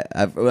 Yeah.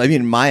 I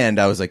mean, my end,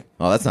 I was like,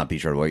 oh, that's not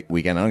Beach Road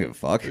Weekend. I don't give a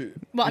fuck.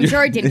 Well, I'm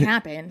sure it didn't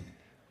happen.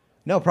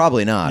 No,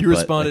 probably not. You but,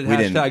 responded like,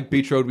 we didn't- hashtag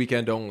Beach Road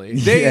Weekend only.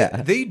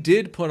 They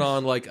did put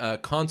on like a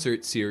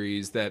concert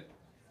series that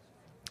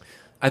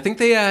I think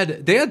they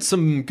had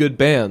some good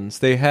bands.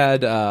 They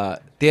had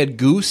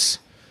Goose,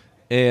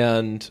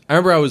 and I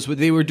remember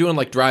they were doing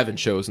like drive-in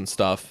shows and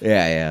stuff.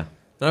 Yeah.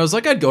 And I was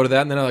like, I'd go to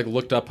that, and then I like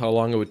looked up how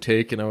long it would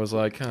take, and I was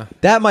like, huh.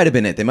 That might have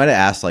been it. They might have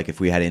asked like if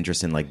we had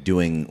interest in like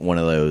doing one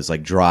of those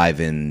like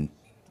drive-in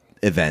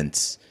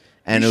events,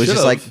 and We it was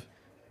just should've. like,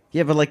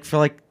 yeah, but like for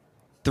like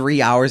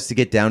 3 hours to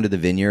get down to the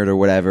Vineyard or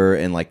whatever,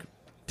 and like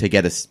to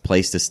get a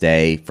place to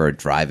stay for a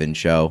drive-in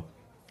show.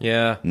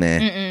 Yeah.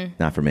 Nah,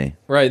 not for me.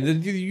 Right.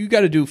 You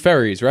got to do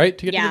ferries, right,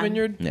 to get to Yeah. the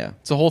vineyard? Yeah,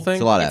 It's a whole thing?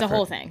 it's a lot of It's a effort.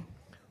 whole thing.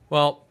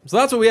 Well, so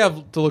that's what we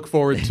have to look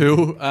forward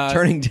to.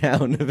 Turning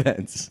down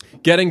events.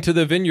 Getting to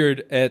the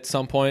vineyard at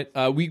some point.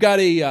 We got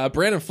a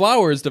Brandon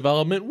Flowers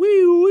development.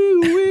 Woo,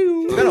 woo,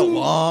 woo. It's been a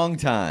long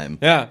time.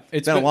 Yeah.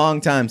 It's been a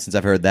long time since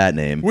I've heard that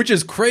name. Which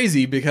is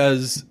crazy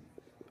because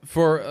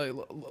for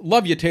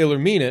love you, Taylor,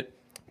 mean it.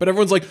 But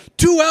everyone's like,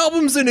 2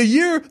 albums in a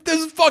year?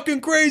 This is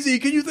fucking crazy.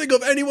 Can you think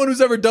of anyone who's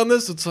ever done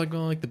this? It's like,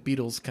 well, like the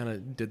Beatles kind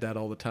of did that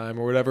all the time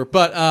or whatever.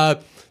 But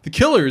the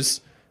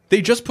Killers,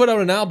 they just put out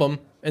an album.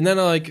 And then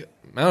like,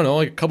 I don't know,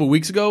 like a couple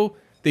weeks ago,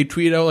 they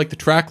tweeted out like the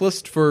track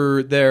list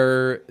for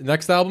their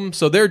next album.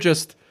 So they're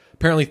just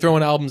apparently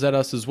throwing albums at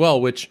us as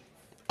well, which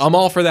I'm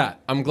all for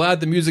that. I'm glad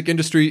the music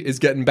industry is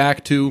getting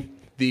back to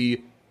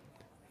the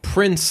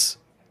Prince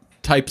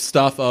type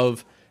stuff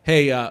of,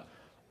 hey,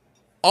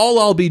 all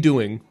I'll be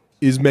doing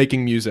is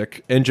making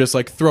music and just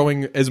like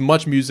throwing as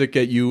much music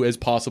at you as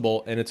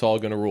possible, and it's all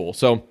going to rule.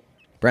 So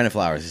Brandon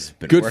Flowers has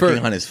been Good for-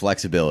 working on his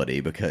flexibility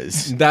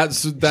because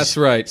that's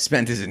right.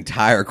 spent his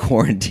entire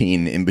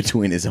quarantine in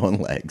between his own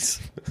legs.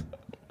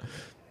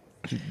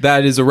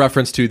 That is a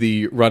reference to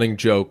the running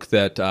joke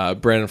that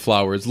Brandon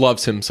Flowers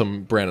loves him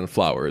some Brandon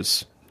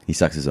Flowers. He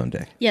sucks his own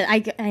dick. Yeah,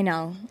 I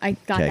know. I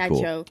got Okay, that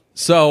cool. joke.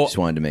 So Just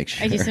wanted to make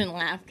sure. I just didn't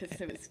laugh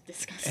because it was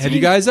disgusting. have you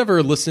guys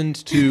ever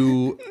listened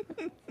to...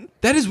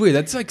 That is weird.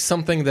 That's like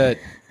something that...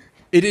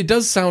 It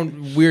does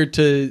sound weird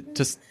to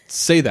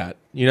say that,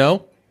 you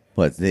know?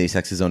 What? Did he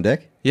sucks his own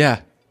dick?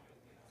 Yeah.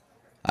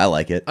 I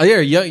like it. Oh,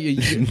 yeah,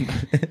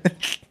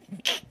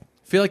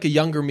 feel like a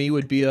younger me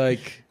would be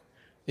like,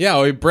 yeah,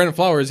 well, Brandon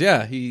Flowers,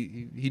 yeah,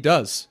 he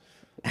does.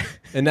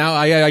 And now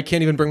I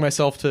can't even bring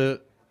myself to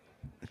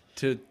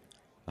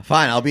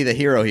Fine, I'll be the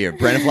hero here.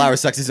 Brandon Flowers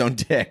sucks his own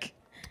dick.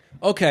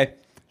 Okay.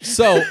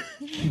 So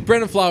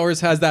Brandon Flowers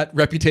has that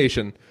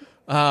reputation.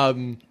 Have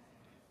you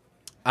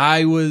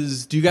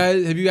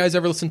guys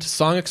ever listened to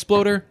Song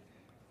Exploder?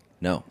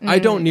 No. I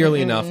don't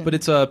nearly enough, but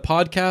it's a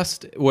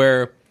podcast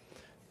where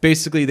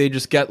basically they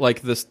just get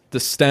like the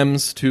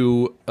stems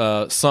to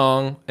a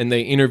song and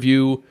they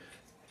interview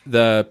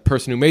the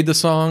person who made the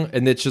song,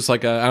 and it's just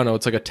like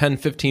it's like a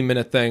 10-15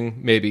 minute thing,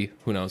 maybe,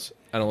 who knows,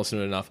 I don't listen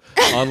to it enough,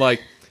 on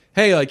like,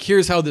 hey, like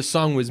here's how this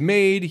song was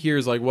made,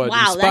 here's like what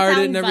inspired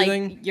it and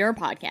everything. Like your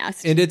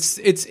podcast. And it's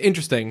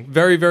interesting,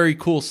 very, very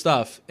cool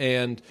stuff.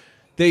 And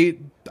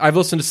I've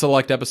listened to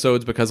select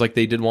episodes because like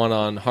they did one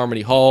on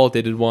Harmony Hall,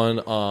 they did one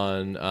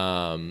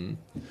on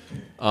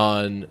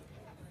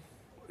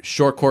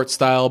Short Court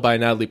Style by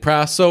Natalie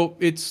Prass. So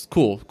it's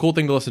cool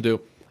thing to listen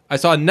to. I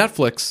saw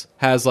Netflix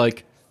has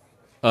like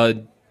a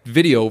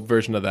video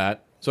version of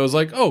that, so I was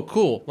like, oh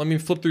cool, let me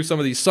flip through some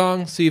of these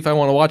songs, see if I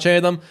want to watch any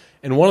of them.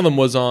 And one of them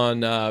was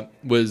on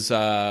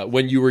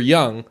When You Were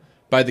Young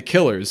by The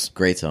Killers.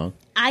 Great song.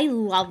 I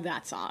love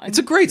that song. It's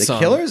a great The song.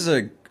 Killers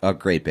are a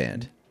great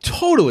band.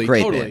 Totally.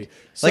 Great band.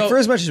 So, Like for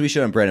as much as we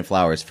shit on Brandon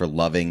Flowers for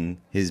loving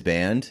his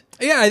band,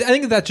 yeah, I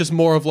think that's just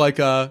more of like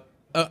a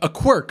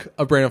quirk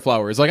of Brandon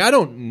Flowers. Like I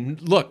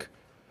don't look.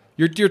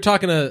 You're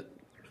talking to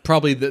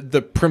probably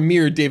the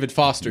premier David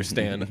Foster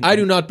stan. I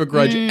do not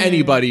begrudge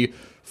anybody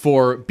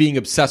for being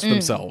obsessed with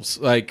themselves.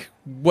 Like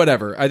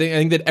whatever. I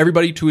think that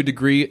everybody to a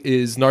degree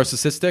is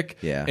narcissistic.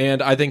 Yeah.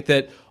 And I think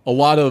that a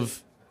lot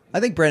of I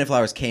think Brandon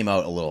Flowers came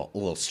out a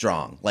little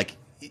strong. Like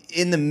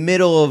in the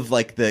middle of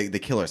like the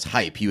Killers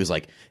hype, he was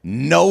like,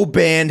 "No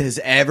band has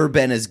ever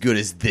been as good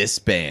as this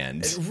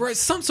band." right,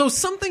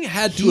 something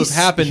had to He have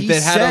happened he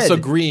that had us said-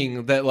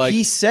 agreeing that like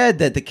He said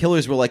that the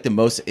Killers were like the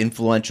most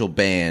influential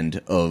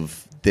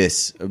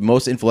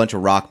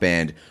rock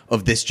band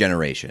of this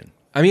generation.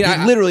 I mean,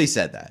 He literally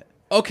said that.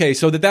 okay,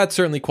 so that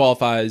certainly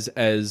qualifies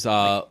as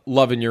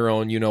loving your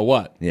own, you know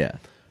what? Yeah.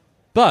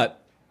 But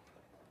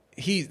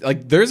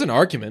there's an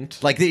argument.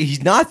 Like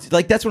he's not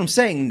like that's what I'm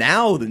saying.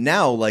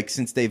 Now, like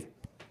since they've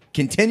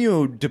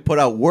continued to put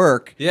out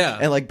work, Yeah.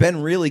 and like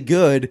been really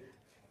good,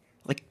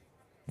 like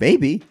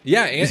maybe,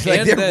 Yeah, it's and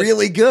like they're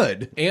really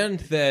good. and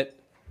that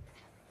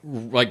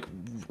like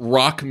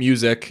rock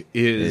music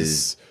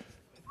is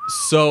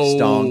so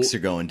Stonks are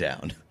going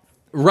down.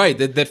 right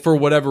that for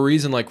whatever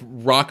reason like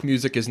rock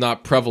music is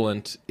not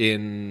prevalent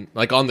in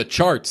like on the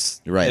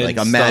charts, Right, and like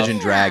Imagine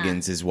stuff.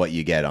 Dragons is what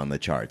you get on the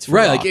charts. For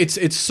Right, rock. like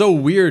it's so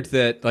weird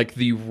that like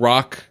the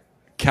rock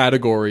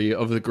category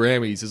of the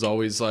Grammys is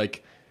always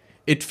like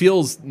it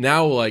feels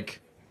now like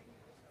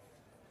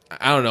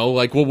I don't know,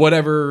 like well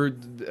whatever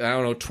I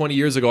don't know 20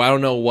 years ago I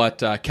don't know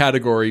what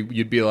category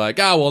you'd be like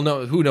well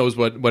no who knows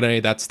what any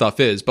of that stuff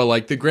is, but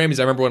like the Grammys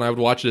I remember when I would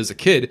watch it as a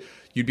kid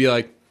you'd be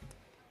like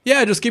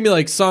yeah just give me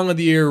like song of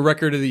the year,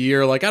 record of the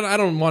year, like I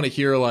don't want to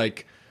hear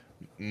like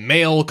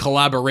male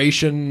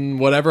collaboration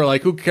whatever,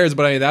 like who cares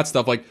about any of that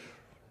stuff,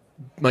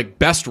 like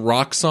best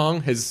rock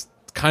song has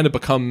kind of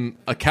become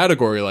a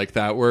category like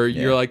that where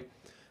you're like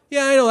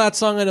yeah I know that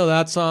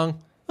song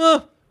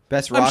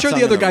Best rock I'm sure song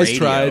the on other guys radio.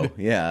 tried.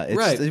 Yeah, it's,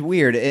 Right. it's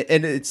weird,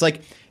 and it's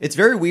like it's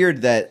very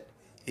weird that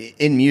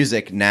in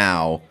music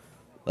now,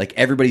 like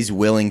everybody's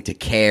willing to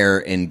care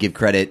and give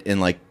credit and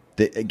like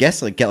I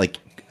guess like get like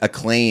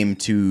acclaim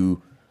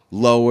to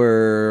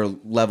lower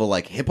level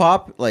like hip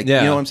hop, like Yeah.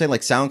 you know what I'm saying,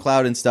 like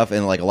SoundCloud and stuff,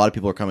 and like a lot of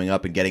people are coming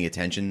up and getting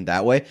attention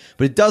that way.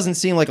 But it doesn't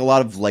seem like a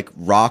lot of like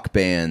rock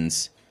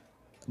bands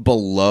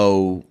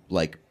below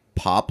like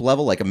pop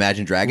level, like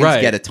Imagine Dragons,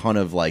 Right. get a ton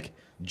of like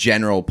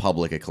general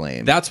public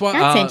acclaim. that's why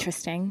That's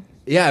interesting.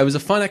 yeah it was a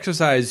fun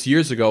exercise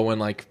years ago when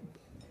like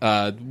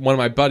one of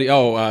my buddy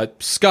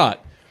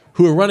Scott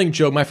who a running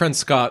joke my friend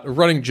Scott a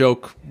running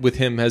joke with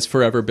him has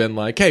forever been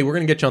like hey we're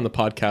gonna get you on the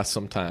podcast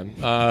sometime.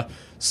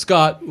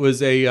 Scott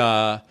was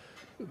a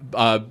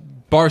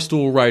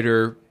Barstool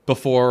writer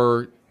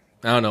before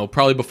I don't know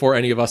probably before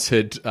any of us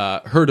had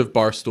heard of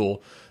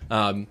Barstool.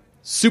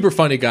 Super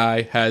funny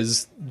guy,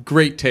 has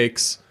great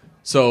takes,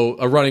 so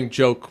a running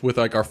joke with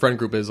like our friend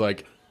group is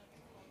like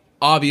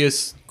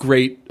obvious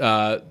great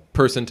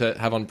person to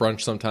have on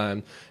brunch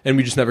sometime, and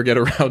we just never get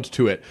around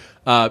to it.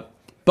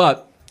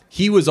 But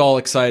he was all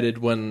excited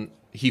when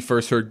he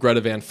first heard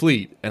Greta Van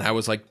Fleet, and I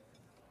was like,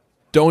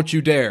 don't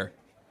you dare.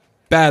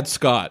 Bad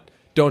Scott.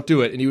 Don't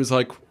do it. And he was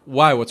like,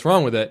 why? What's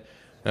wrong with it?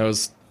 And I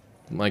was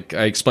like,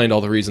 I explained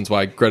all the reasons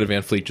why Greta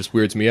Van Fleet just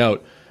weirds me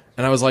out.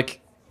 And I was like,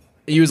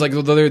 he was like,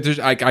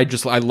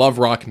 I love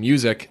rock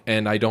music,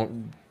 and I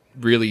don't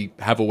really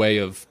have a way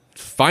of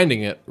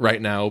finding it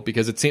right now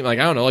because it seemed like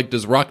I don't know, like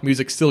does rock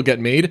music still get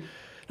made? And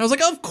I was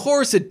like, of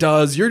course it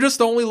does. You're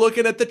just only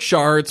looking at the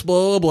charts,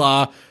 blah blah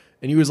blah.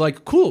 And he was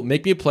like, cool,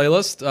 make me a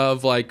playlist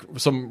of like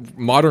some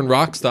modern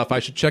rock stuff I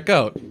should check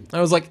out.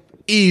 I was like,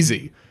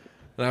 easy.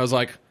 And I was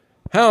like,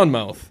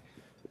 Houndmouth.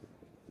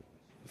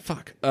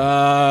 Fuck.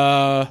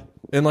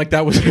 And like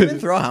that was Even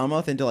throw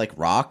Houndmouth into like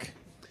rock.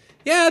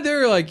 yeah,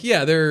 they're like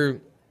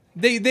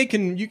they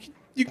can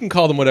you can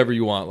call them whatever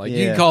you want. Like you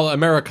Yeah. can call it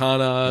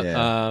Americana. Yeah.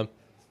 A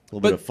little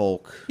but- bit of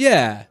folk.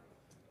 Yeah,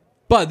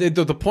 but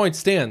the point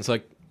stands.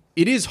 Like,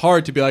 it is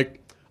hard to be like,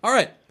 all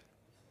right,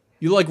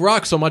 you like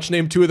rock so much,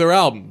 name 2 of their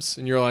albums,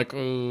 and you're like,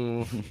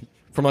 from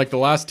like the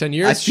last 10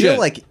 years. I feel Shit.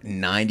 like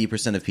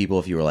 90% of people,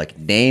 if you were like,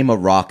 name a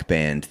rock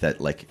band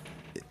that like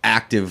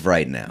active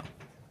right now,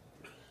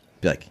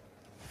 be like,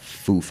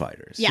 Foo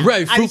Fighters. Yeah.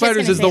 right. I Foo was just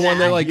Fighters gonna is the say one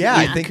that. that like Yeah,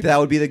 I think that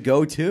would be the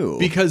go-to.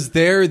 because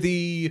they're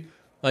the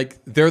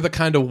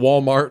kind of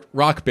Walmart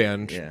rock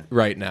band Yeah.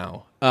 right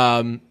now.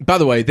 By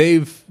the way, I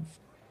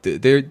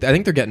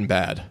think they're getting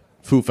bad.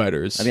 Foo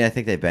Fighters. I mean, I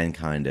think they've been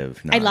kind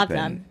of. I not love been-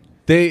 them.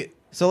 they.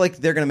 So like,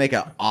 they're gonna make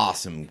an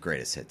awesome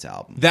greatest hits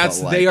album. That's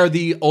But, like, they are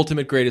the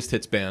ultimate greatest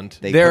hits band.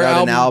 They Their put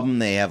out an album.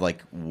 They have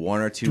like one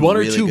or two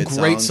really good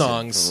great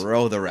songs. songs. And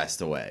throw the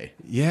rest away.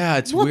 Yeah,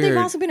 it's Well, weird. they've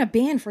also been a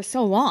band for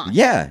so long.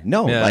 Yeah,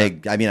 no, Yeah.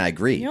 I mean, I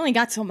agree. You only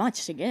got so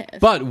much to give.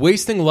 But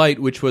Wasting Light,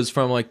 which was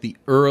from like the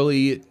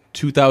early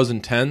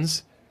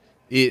 2010s,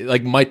 it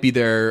like might be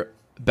their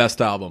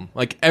best album.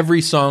 Like every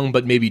song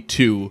but maybe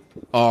 2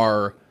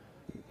 are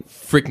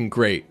freaking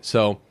great.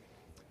 So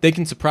they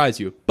can surprise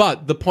you.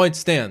 But the point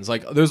stands.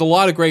 Like there's a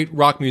lot of great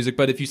rock music,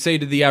 but if you say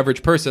to the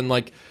average person,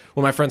 like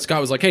when my friend Scott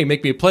was like, "Hey,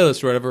 make me a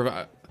playlist or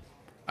whatever,"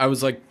 I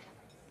was like,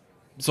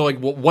 so like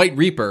White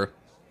Reaper,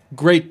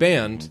 great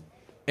band,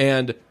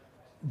 and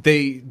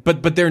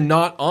but they're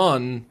not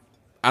on,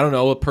 I don't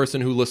know, a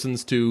person who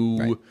listens to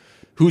Right.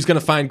 who's going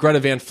to find Greta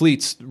Van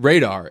Fleet's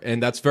radar,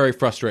 and that's very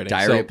frustrating.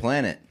 Diarrhea So,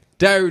 Planet,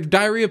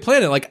 Diarrhea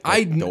Planet, like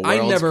the world's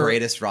I never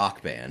greatest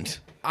rock band.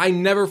 I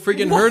never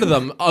freaking heard of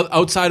them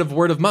outside of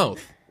word of mouth.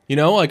 You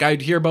know, like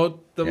I'd hear about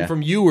them Yeah.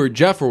 from you or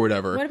Jeff or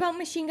whatever. What about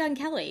Machine Gun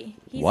Kelly?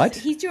 What?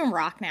 He's doing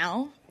rock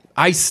now.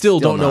 I still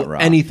don't not know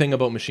rock. anything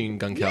about Machine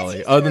Gun Kelly,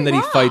 he's other than that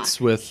doing he rock.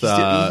 fights with.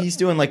 He's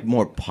doing like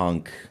more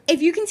punk.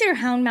 If you consider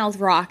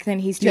Houndmouth rock, then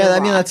he's doing Yeah, I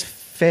rock. mean that's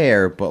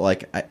fair, but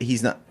like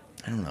he's not.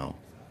 I don't know.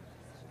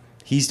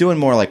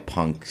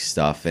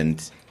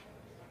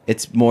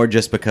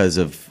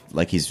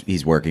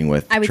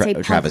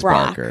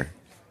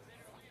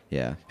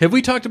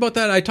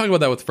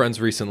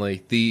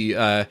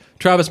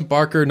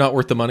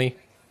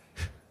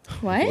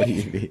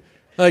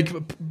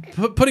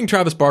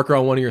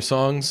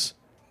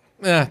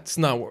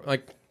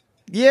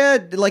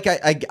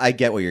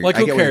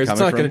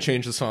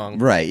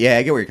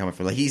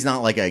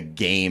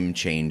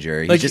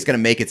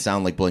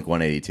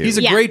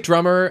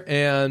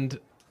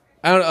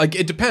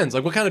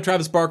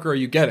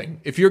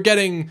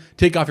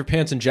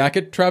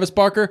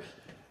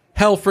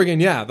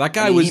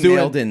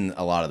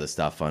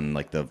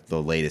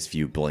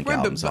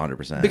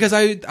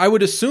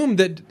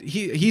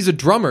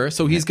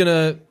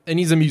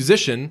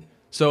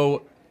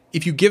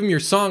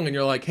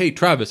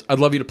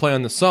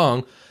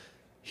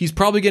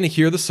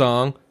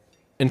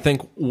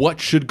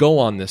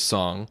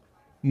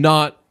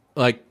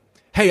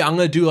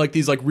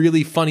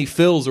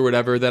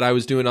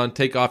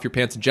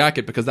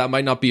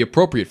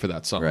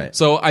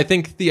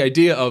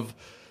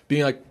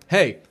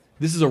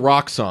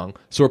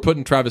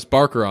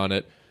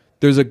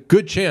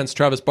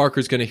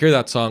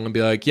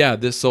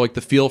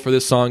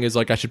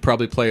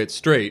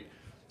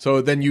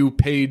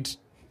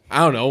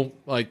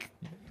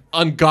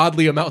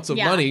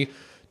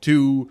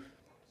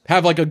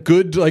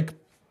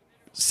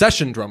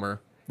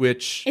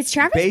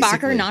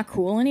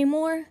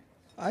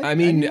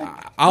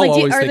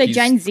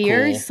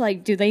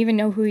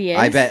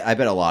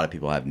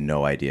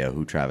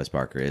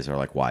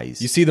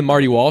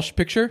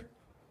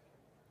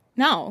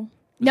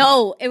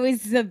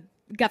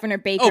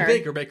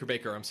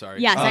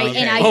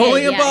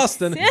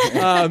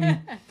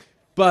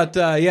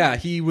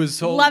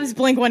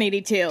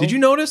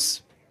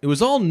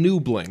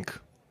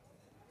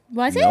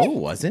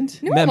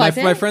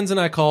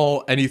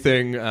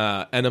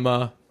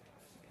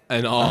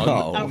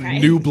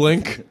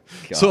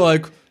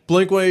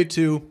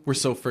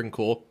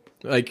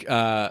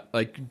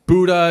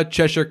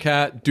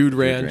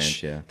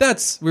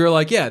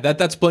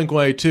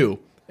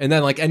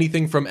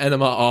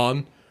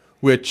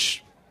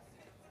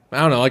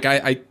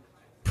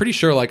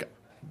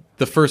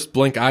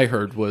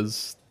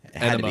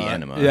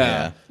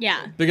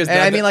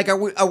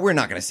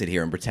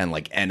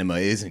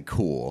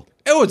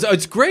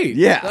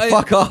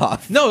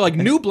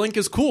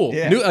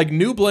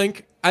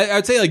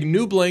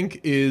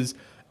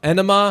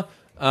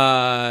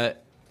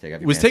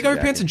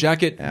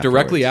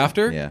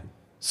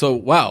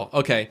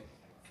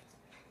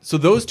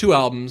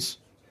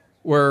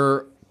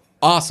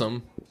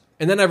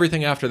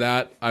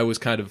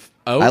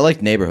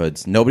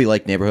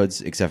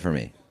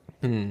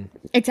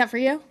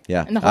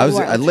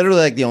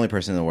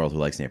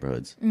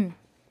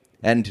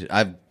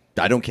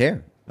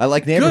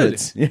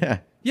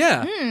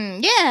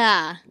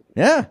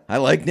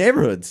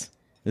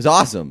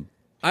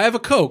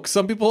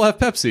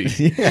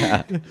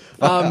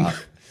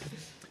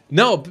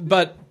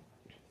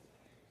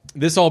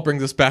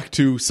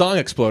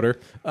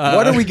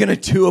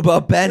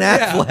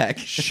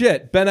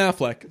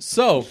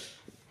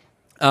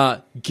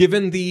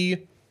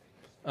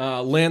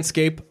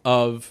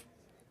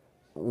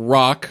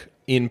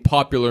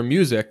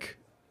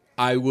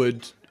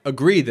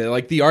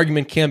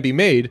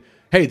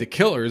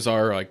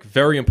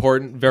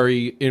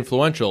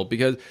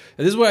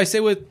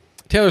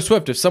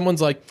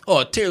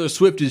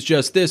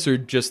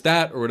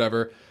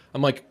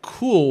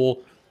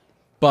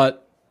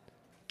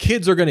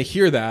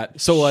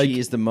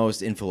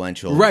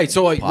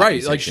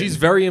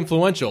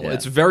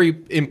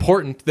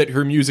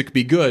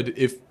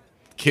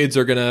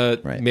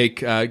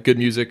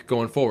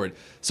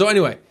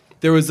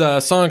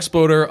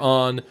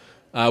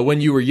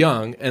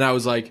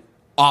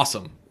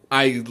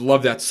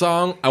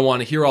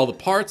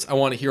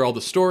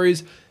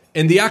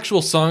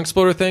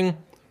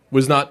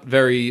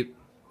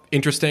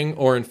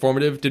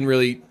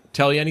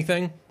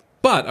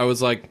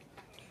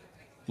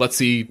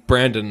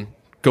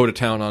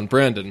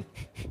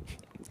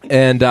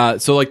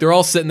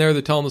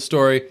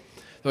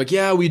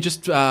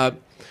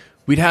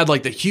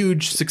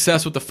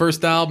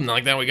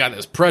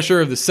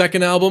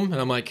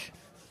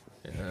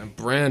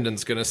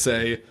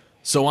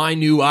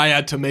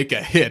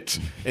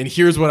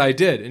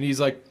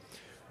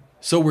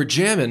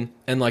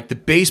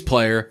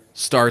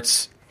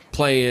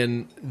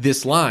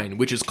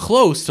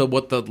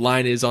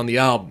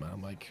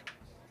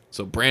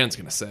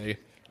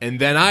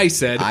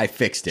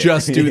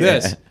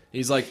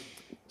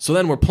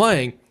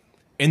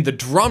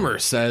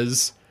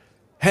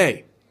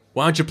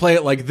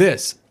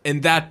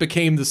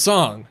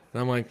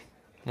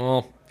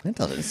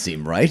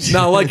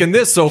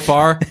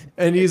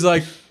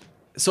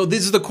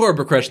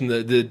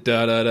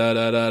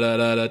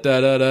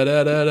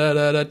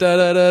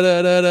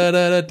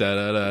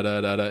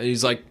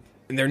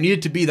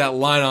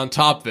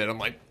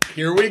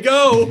 here we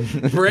go.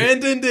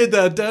 Brandon did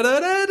the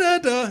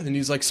da-da-da-da-da. And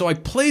he's like, so I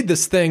played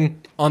this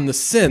thing on the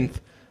synth,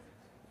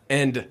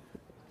 and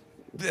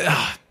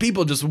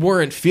people just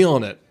weren't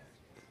feeling it.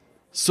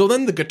 So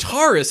then the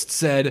guitarist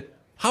said,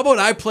 how about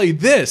I play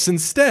this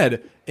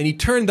instead? And he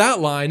turned that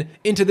line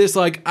into this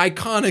like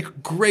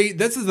iconic, great,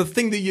 this is the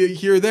thing that you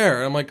hear there.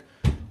 And I'm like,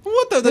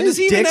 what the? Does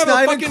he even have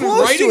a fucking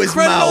writing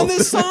credit on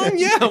this song?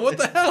 Yeah, what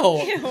the hell?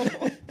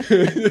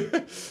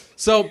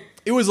 So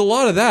it was a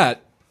lot of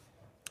that.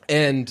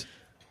 And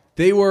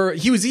he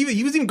was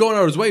even going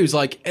out of his way. He was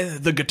like,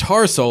 the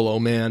guitar solo,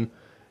 man.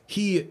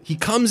 He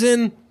comes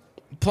in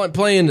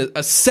playing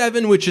a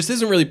 7, which just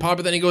isn't really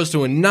popular. Then he goes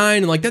to a 9,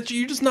 and like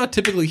you're just not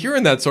typically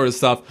hearing that sort of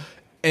stuff.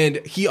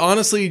 And he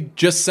honestly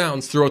just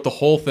sounds throughout the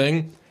whole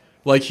thing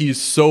like he's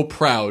so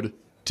proud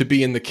to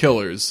be in the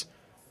Killers.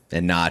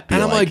 And not be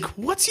and I'm like,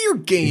 what's your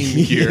game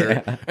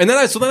here? Yeah. And then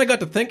I got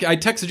to think. I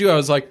texted you. I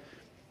was like,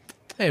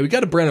 hey, we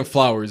got a Brandon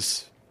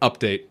Flowers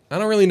update. I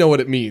don't really know what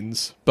it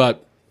means,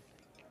 but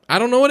I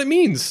don't know what it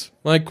means.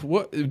 Like,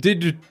 what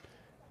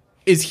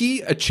is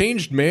he a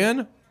changed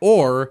man,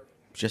 or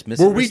just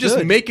were we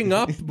just making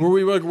up? Were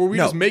we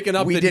just making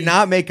up? We did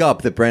not make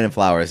up that Brandon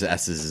Flowers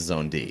S is his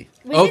own D.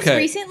 Just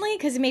recently,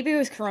 because maybe it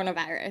was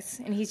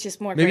coronavirus, and he's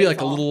just more maybe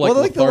grateful. like a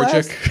little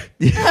lethargic.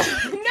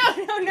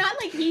 No, not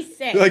like he's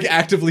sick. Like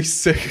actively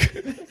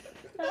sick.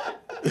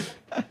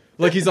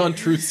 Like he's on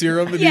truth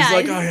serum, and he's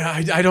like, oh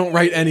yeah, I don't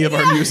write any of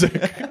our music.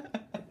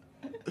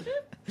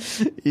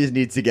 He just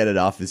needs to get it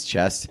off his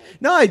chest.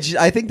 No, I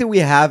think that we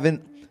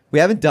haven't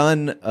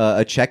done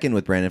a check-in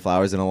with Brandon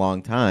Flowers in a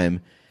long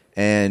time,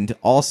 and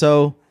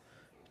also,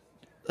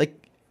 like,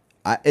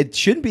 it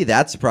shouldn't be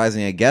that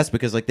surprising, I guess,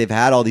 because like they've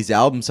had all these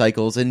album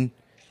cycles, and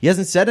he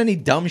hasn't said any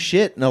dumb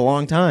shit in a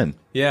long time.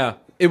 Yeah.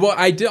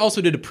 I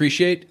did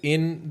appreciate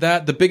in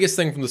that the biggest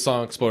thing from the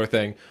Song Exploder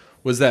thing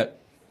was that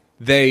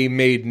they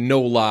made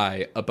no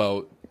lie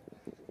about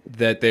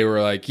that. They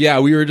were like, yeah,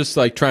 we were just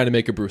like trying to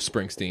make a Bruce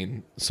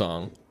Springsteen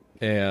song,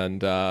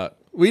 and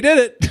we did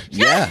it.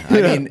 Yeah,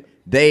 I mean,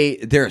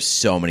 there are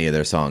so many of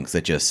their songs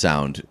that just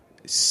sound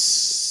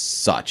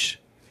such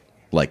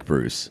like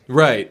Bruce.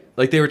 Right,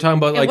 like they were talking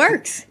about. Like, it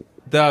works.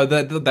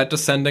 That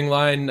descending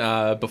line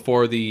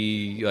before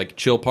the like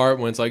chill part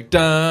when it's like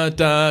da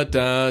da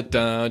da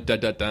da da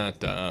da da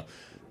da.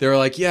 They were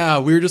like, yeah,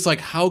 we were just like,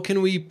 how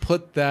can we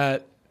put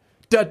that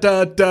da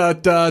da da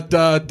da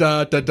da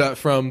da da da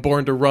from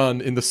Born to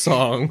Run in the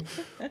song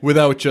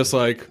without just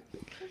like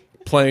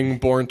playing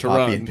Born to Copy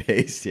Run and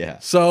paste, yeah.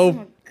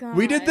 So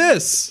we did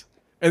this,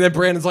 and then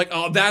Brandon's like,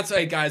 oh,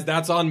 hey guys,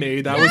 that's on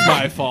me. That was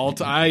my fault.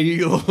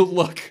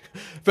 Look,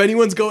 if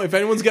anyone's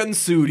getting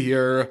sued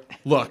here,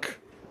 look.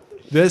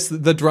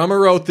 The drummer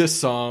wrote this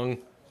song.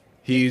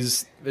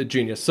 He's a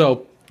genius.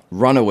 So,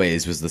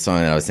 Runaways was the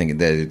song that I was thinking.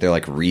 They're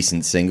like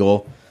recent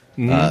single,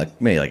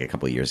 maybe like a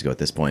couple of years ago at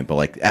this point. But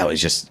like that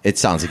was just, it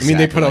sounds exactly. I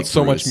mean, they put like out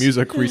so Bruce. much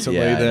music recently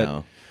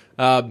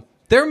that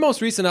their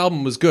most recent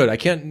album was good. I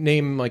can't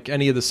name like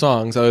any of the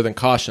songs other than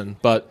Caution,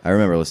 but I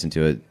remember listening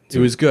to it. It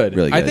was good.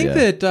 Really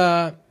good.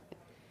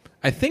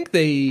 I think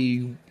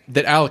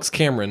that Alex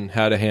Cameron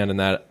had a hand in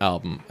that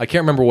album. I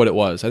can't remember what it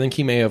was. I think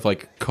he may have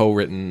like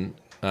co-written.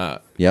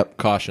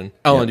 Caution.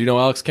 Ellen, do you know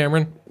Alex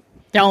Cameron?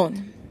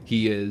 Don't.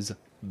 He is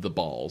the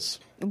balls.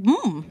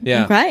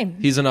 Yeah. Okay.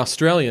 He's an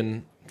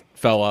Australian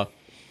fella,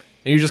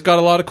 and he just got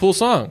a lot of cool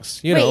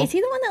songs. You know. Is he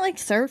the one that like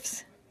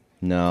surfs?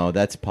 No,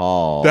 that's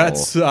Paul.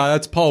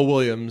 That's Paul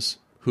Williams,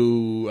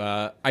 who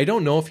I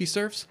don't know if he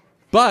surfs,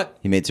 but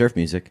he made surf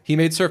music.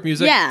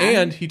 Yeah.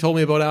 And he told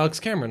me about Alex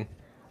Cameron.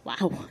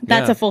 Wow,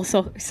 that's a full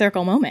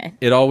circle moment.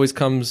 It always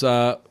comes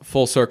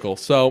full circle.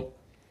 So.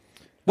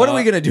 What are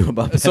we gonna do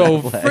about that?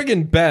 So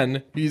friggin'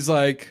 Ben, he's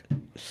like,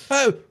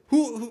 oh,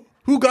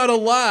 who got a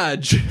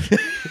lodge?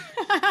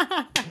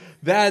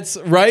 That's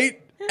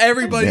right.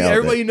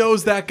 Everybody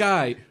knows that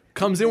guy.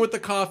 Comes in with the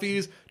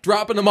coffees,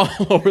 dropping them all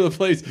over the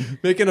place,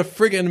 making a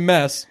friggin'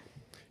 mess.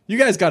 You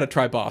guys got to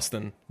try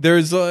Boston.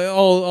 There's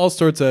all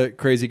sorts of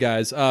crazy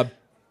guys.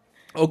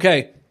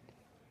 Okay,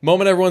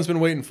 moment everyone's been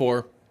waiting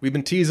for. We've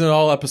been teasing it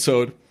all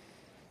episode.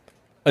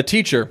 A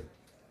Teacher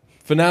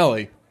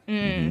finale.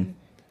 Mm.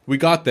 We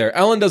got there.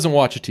 Ellen doesn't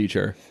watch A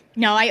Teacher.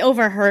 No, I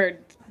overheard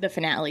the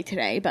finale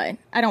today, but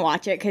I don't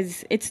watch it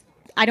because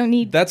I don't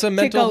need. That's a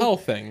mental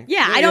health thing.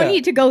 Yeah, I don't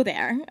need to go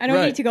there. I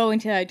don't need to go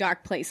into a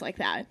dark place like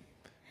that.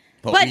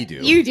 But we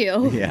do. You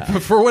do. Yeah.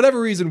 For whatever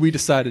reason, we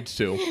decided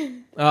to.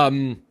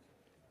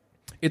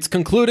 It's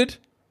concluded.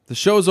 The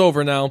show's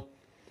over now.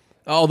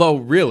 Although,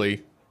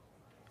 really,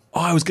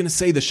 I was going to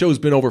say the show's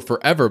been over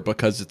forever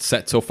because it's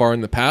set so far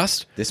in the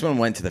past. This one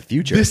went to the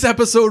future. This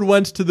episode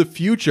went to the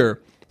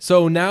future.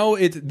 So now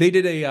they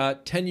did a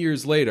 10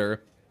 years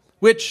later,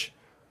 which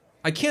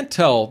I can't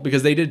tell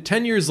because they did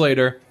 10 years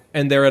later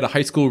and they're at a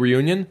high school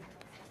reunion,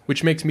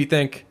 which makes me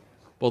think,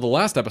 well, the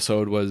last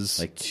episode was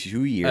like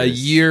 2 years. A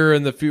year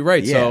in the future.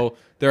 Right. Yeah. So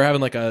they're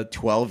having like a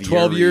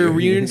 12-year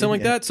reunion, something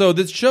like that. So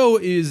this show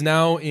is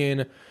now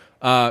in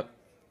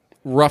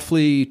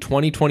roughly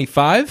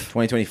 2025.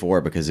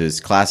 2024 because it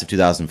was class of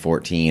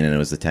 2014 and it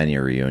was the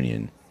 10-year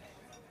reunion.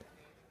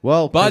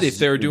 Well, but if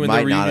they were doing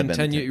the reunion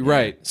 10 years,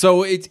 right?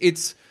 So it's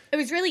It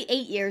was really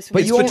 8 years.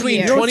 But It's you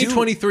between you don't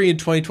 2023 and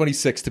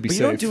 2026 to be But you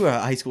safe. don't do a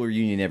high school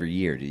reunion every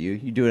year, do you?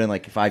 You do it in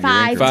like 5 year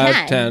 5, increments.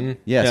 5, 10.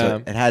 Yeah,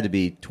 so it had to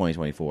be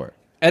 2024.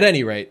 At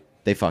any rate,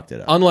 They fucked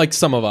it up. unlike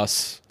some of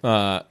us,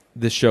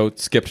 this show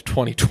skipped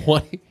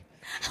 2020.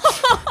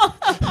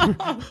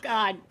 Oh,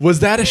 God. Was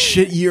that a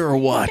shit year or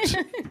what?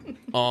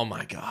 Oh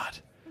my God.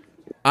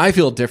 I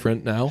feel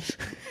different now.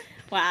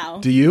 Wow.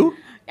 Do you?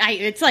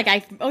 It's like I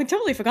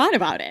totally forgot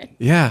about it.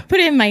 Yeah. Put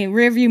it in my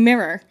rearview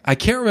mirror. I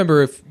can't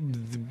remember if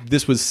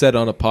this was said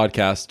on a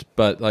podcast,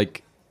 but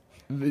like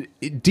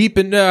deep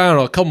in, I don't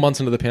know, a couple months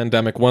into the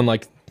pandemic, when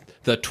like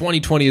the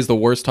 2020 is the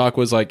worst talk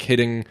was like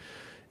hitting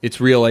its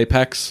real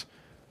apex,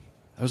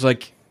 I was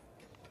like,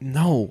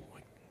 no,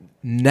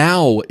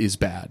 now is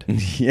bad.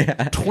 Yeah.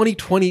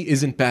 2020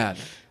 isn't bad.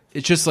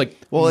 It's just like,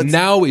 Well,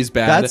 now is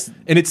bad. that's-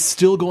 And it's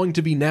still going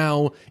to be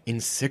now in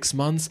 6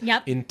 months,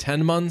 Yep. in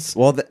 10 months.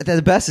 Well,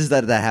 the best is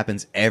that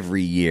happens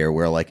every year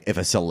where, like, if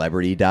a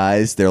celebrity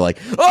dies, they're like,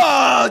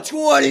 oh,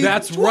 20,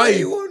 That's right.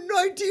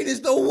 2119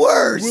 is the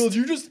worst. Will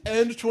you just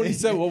end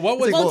 27? Well, what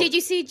was Well, well, did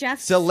you see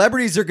Jeff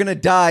Celebrities are going to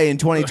die in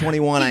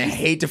 2021. I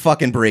hate to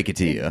fucking break it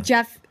to you.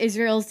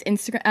 Israel's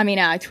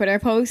Twitter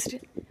post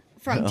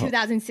from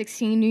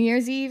 2016 New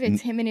Year's Eve?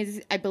 It's him and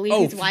his, I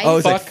believe, his wife. Oh,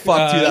 it's like, Fuck,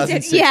 fuck he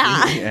said, 2016.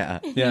 yeah.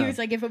 Yeah. He was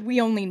like, if we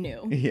only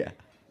knew. Yeah.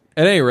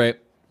 At any rate,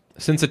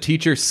 since a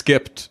teacher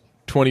skipped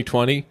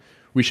 2020,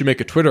 we should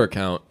make a Twitter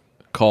account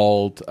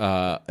called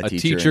a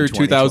teacher in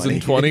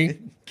 2020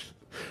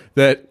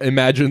 that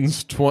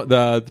imagines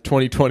the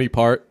 2020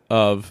 part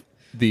of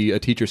the a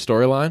teacher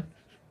storyline.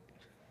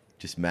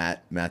 Just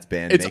Matt's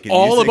band. It's making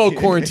all music. about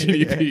quarantine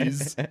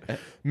EPs.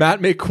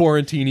 Matt make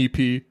quarantine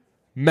EP.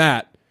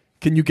 Matt,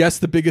 can you guess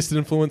the biggest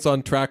influence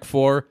on track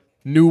 4?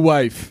 New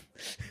wife.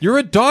 You're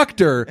a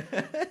doctor.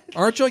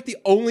 Aren't you like the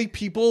only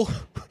people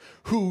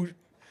who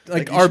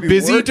Like, you are should be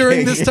busy working.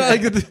 during this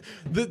time? Like,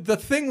 the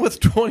thing with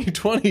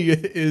 2020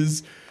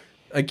 is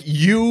like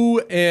you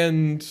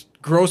and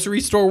grocery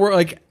store work.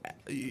 Like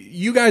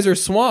you guys are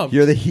swamped.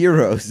 You're the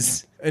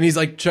heroes. And he's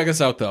like, check us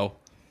out though.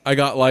 I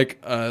got like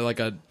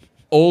a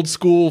old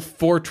school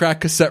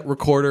 4-track cassette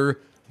recorder.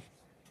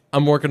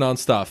 I'm working on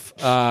stuff.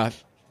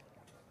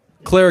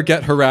 Claire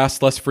get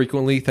harassed less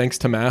frequently thanks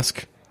to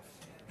mask.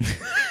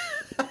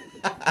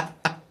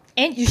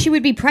 And she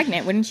would be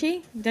pregnant, wouldn't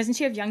she? Doesn't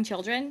she have young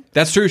children?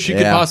 That's true. She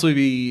could Yeah. possibly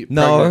be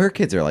No, pregnant. her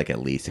kids are like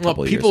at least a Well,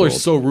 couple people are years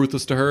old. so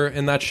ruthless to her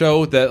in that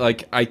show that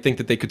like I think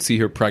that they could see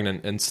her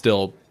pregnant and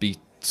still be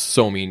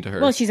so mean to her.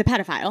 Well, she's a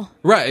pedophile.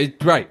 Right.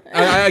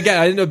 Again,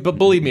 I didn't. But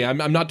believe me,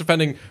 I'm not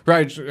defending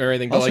right or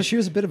anything. But Also, like, she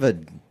was a bit of a.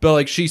 but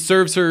like she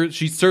serves her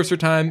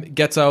time,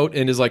 gets out,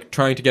 and is like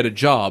trying to get a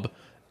job,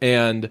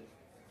 and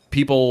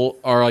people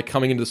are like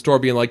coming into the store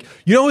being like,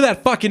 you know who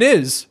that fucking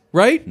is,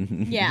 right?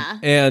 Yeah.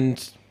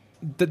 And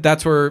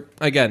that's where,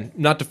 again,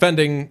 not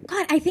defending.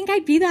 God, I think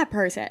I'd be that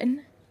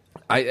person.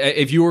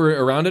 If you were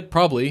around it,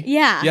 probably.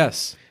 Yeah.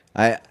 Yes.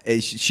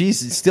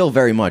 She's still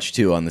very much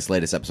too on this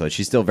latest episode.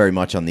 She's still very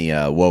much on the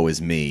woe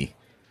is me.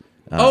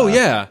 Oh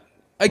yeah.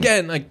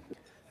 Again, like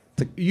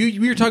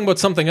you were talking about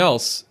something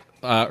else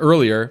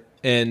earlier,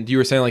 and you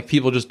were saying like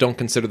people just don't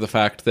consider the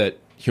fact that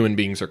human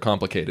beings are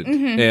complicated,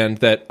 and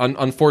that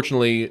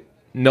unfortunately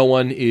no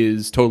one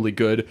is totally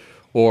good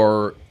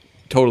or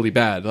totally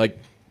bad. Like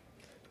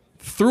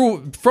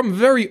from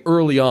very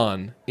early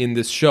on in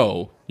this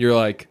show, you're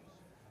like,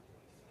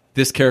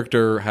 this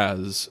character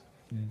has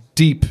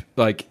deep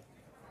like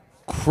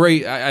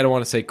I don't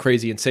want to say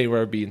crazy, insane,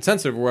 whatever, be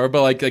insensitive or whatever,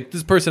 but like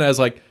this person has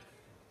like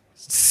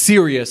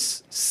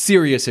serious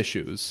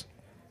issues.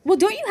 Well,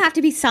 don't you have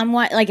to be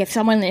somewhat, like, if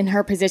someone in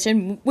her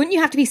position, wouldn't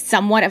you have to be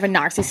somewhat of a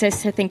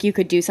narcissist to think you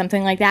could do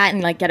something like that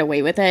and, like, get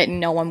away with it and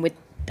no one would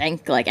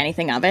think, like,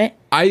 anything of it?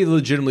 I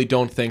legitimately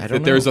don't think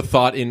that there's a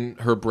thought in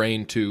her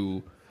brain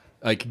to,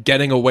 like,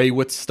 getting away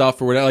with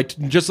stuff or whatever. Like,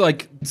 just,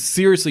 like,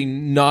 seriously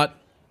not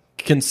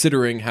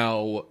considering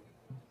how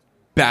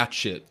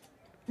batshit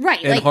Right.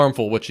 and like,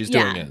 harmful what she's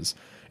doing yeah. is.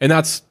 And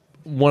that's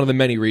one of the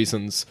many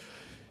reasons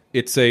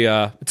it's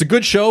a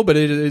good show, but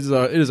it is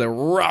a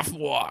rough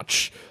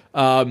watch.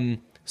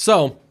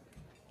 So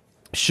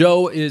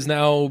show is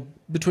now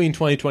between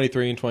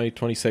 2023 and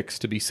 2026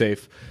 to be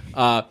safe.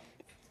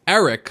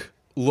 Eric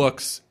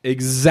looks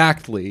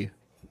exactly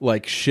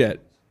like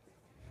shit.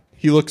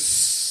 He looks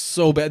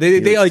so bad. They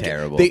looks like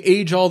terrible. they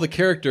age all the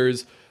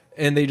characters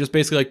and they just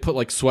basically like put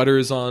like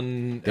sweaters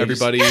on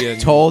everybody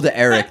and Told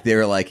Eric, they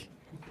were like,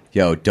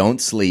 yo,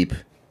 don't sleep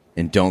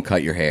and don't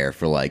cut your hair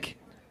for like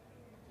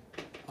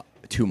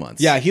 2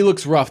 months. yeah, he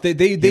looks rough. They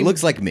he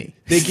looks like me.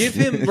 They give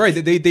him right.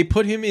 They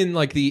put him in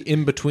like the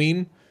in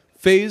between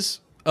phase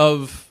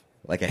of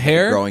like a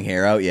hair growing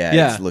hair out. Yeah,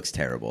 Yeah. it looks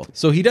terrible.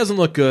 so he doesn't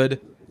look good.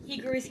 He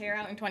grew his hair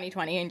out in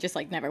 2020 and just,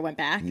 like, never went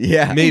back.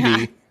 Yeah, Maybe.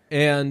 Yeah.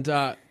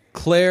 And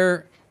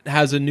Claire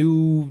has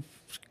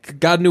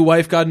got a new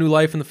wife, got a new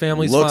life in the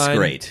family. Looks fine.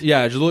 great.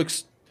 Yeah, she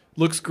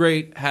looks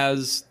great.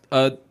 Has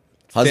a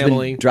Husband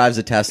family. drives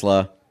a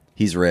Tesla.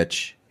 He's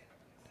rich.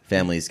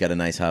 Family's got a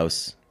nice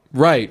house.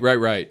 Right.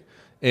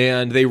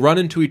 and they run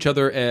into each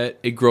other at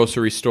a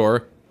grocery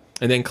store,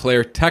 and then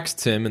Claire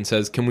texts him and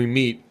says, "Can we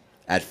meet?"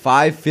 At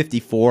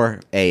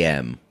 5:54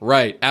 a.m.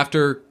 Right,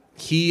 after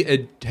he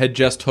had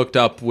just hooked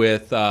up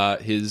with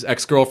his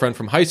ex-girlfriend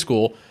from high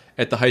school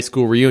at the high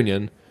school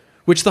reunion,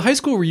 which the high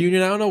school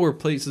reunion, I don't know where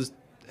places...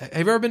 Have you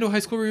ever been to a high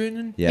school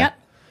reunion? Yeah. Yep.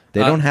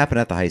 They don't happen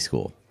at the high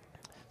school.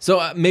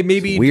 So maybe...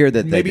 It's weird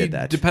that they maybe did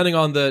that. Depending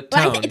on the But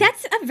I town. think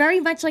that's a very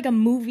much like a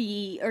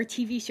movie or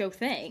TV show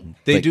thing.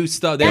 They Like- do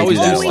stuff. They That's always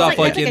do always stuff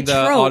like in a the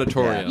trope.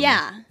 auditorium.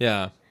 Yeah.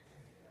 Yeah.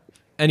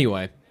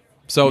 Anyway,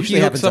 so Usually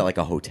he happens hooks up. at like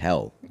a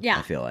hotel. Yeah.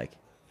 I feel like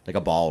a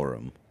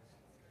ballroom,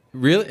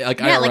 Really? Like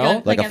Yeah,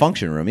 IRL? like a a-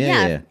 function room. Yeah,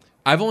 yeah. yeah,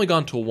 I've only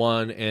gone to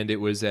one, and it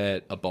was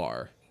at a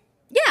bar.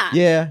 Yeah.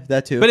 yeah.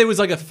 That too. But it was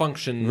like a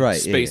function Right,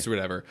 yeah, space yeah. or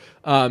whatever.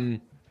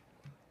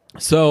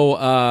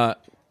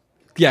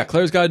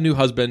 Claire's got a new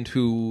husband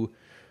who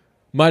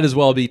might as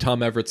well be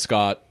Tom Everett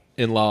Scott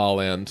in La La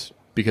Land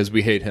because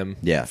we hate him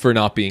Yeah. for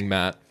not being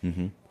Matt.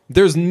 Mm-hmm.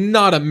 There's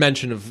not a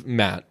mention of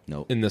Matt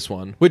Nope. in this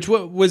one. Which,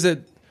 what was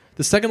it,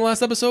 the second to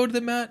last episode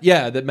that Matt?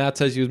 Yeah, that Matt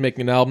says he was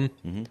making an album.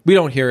 Mm-hmm. We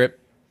don't hear it.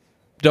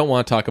 Don't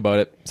want to talk about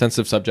it.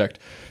 Sensitive subject.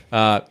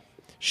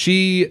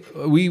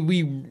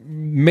 We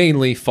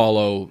mainly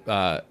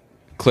follow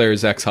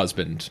Claire's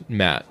ex-husband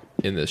Matt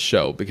in this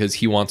show because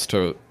he wants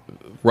to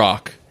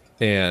rock,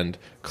 and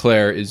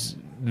Claire is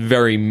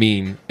very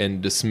mean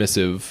and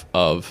dismissive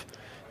of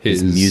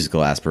his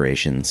musical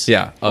aspirations.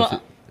 Yeah, of,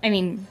 Well, I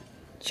mean,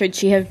 should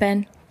she have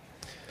been?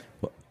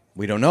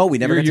 We don't know. We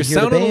never you're got to hear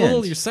the sounding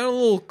band. you're sounding a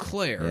little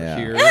Claire Yeah.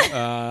 here.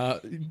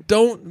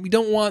 We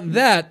don't want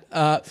that.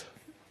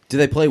 Do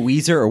they play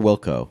Weezer or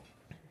Wilco?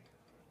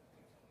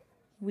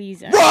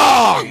 Weezer.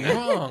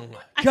 Wrong.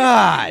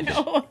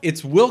 God.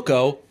 It's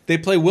Wilco. They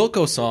play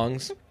Wilco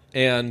songs,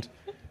 and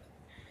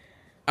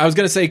I was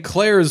gonna say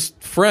Claire's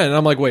friend. And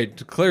I'm like,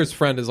 wait, Claire's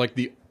friend is like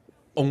the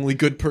only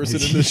good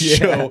person in this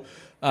Yeah.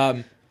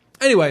 show.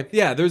 Anyway,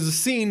 yeah, there's a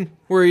scene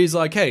where he's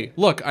like, hey,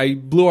 look, I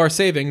blew our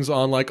savings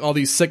on like all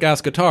these sick ass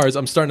guitars.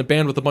 I'm starting a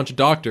band with a bunch of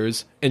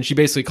doctors, and she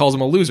basically calls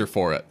him a loser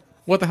for it.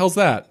 What the hell's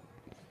that?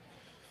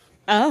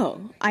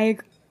 Oh, I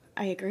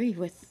agree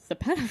with the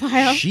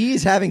pedophile.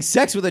 She's having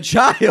sex with a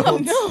child. Oh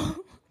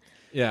no.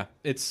 Yeah,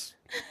 it's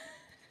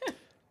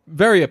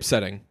very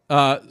upsetting.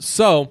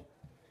 So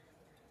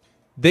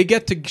they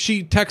get to.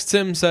 She texts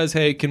him, says,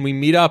 "Hey, can we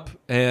meet up?"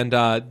 And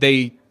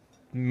they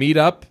meet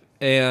up,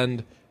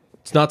 and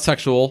it's not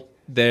sexual.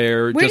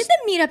 They're Where just did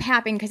the meetup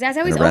happen? Because as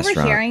I was a restaurant.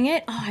 overhearing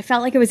it, I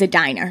felt like it was a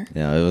diner.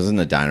 No, it wasn't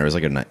a diner. It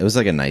was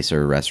like a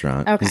nicer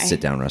restaurant. It was Okay. a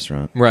sit-down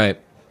restaurant. right.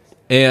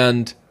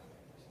 And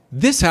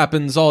this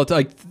happens all the time.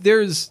 Like,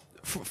 there's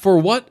for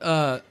what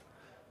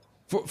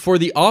for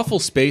the awful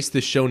space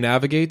this show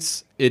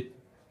navigates. It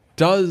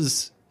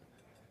does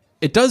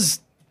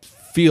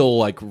feel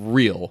like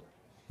real.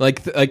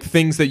 Like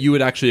things that you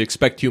would actually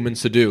expect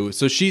humans to do.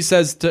 So she's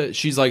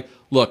like,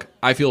 look,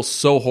 I feel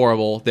so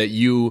horrible that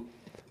you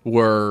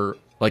were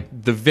like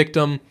the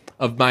victim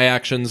of my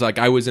actions. Like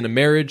I was in a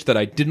marriage that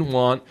I didn't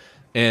want,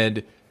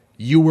 and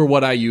you were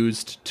what I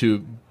used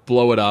to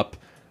blow it up.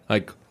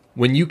 Like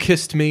when you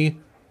kissed me,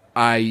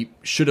 I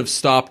should have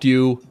stopped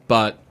you,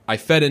 but I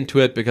fed into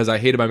it because I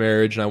hated my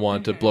marriage and I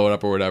wanted to blow it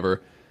up or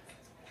whatever.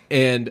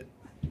 And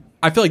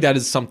I feel like that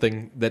is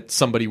something that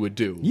somebody would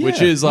do, which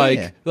Yeah, is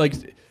like yeah.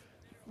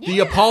 The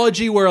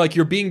apology where like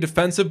you're being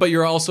defensive, but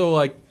you're also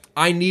like,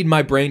 I need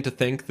my brain to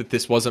think that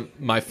this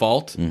wasn't my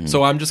fault.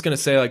 So I'm just going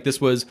to say like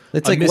this was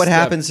It's a like what misstep.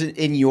 happens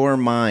in your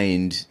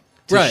mind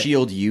to Right.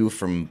 shield you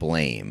from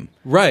blame.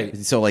 Right.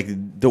 So like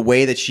the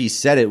way that she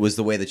said it was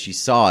the way that she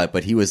saw it,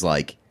 but he was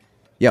like,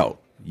 "Yo,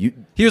 you."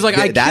 He was like,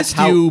 I that's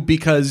kissed you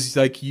because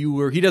like you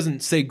were, he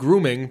doesn't say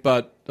grooming,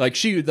 but like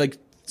she like,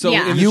 so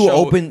Yeah. in the You show-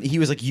 opened. He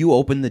was like, "You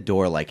opened the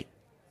door like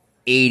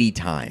 80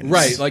 times."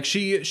 right. Like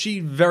she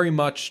very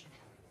much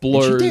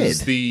blurs did.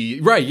 the,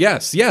 right.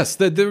 Yes.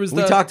 There was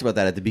We talked about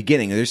that at the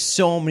beginning. There's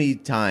so many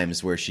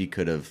times where she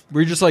could have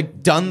we're just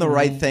like, done the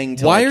right thing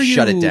to why like, are you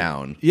shut it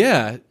down.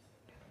 Yeah,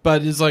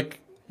 but it's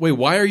like, wait,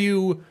 why are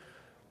you?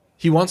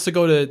 He wants to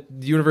go to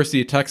the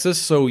University of Texas,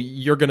 so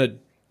you're gonna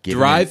Give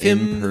drive him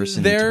an him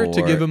in-person there to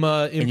tour, give him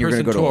a and you're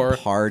gonna in-person go tour, to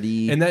a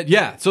party. and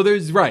that So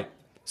there's right.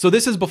 So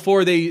this is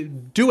before they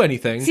do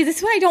anything. See, this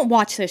is why I don't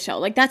watch this show.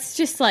 Like, that's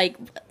just like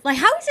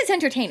how is this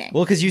entertaining?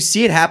 Well, because you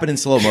see it happen in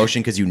slow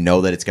motion because you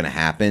know that it's going to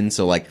happen.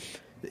 So like,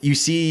 you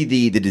see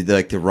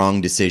the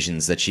wrong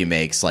decisions that she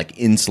makes like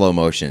in slow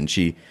motion.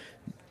 She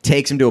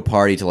takes him to a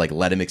party to like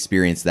let him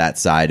experience that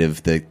side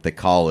of the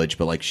college,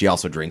 but like she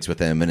also drinks with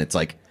him, and it's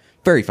like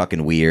very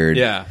fucking weird.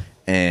 Yeah.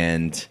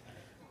 And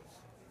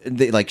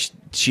they like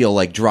she'll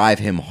like drive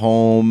him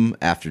home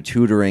after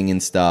tutoring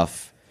and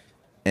stuff,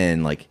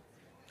 and like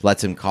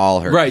lets him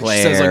call her Right, Claire.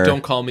 she says like,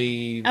 "Don't call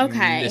me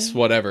Okay. Miss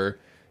whatever."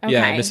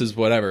 Yeah, Okay. Mrs.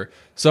 whatever.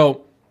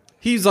 So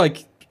he's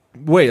like,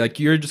 "Wait, like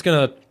you're just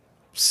gonna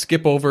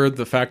skip over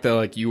the fact that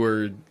like you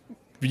were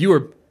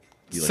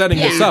setting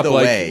paved this up, the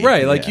like way.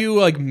 right, like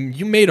Yeah.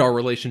 you made our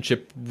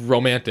relationship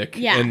romantic,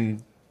 Yeah.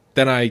 and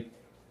then I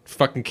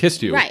fucking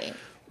kissed you, Right.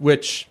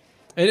 Which,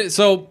 and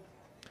so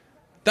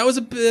that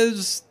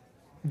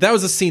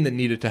was a scene that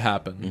needed to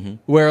happen.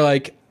 Where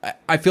like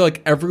I feel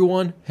like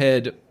everyone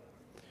had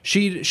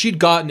she'd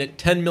gotten it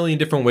 10 million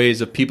different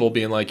ways of people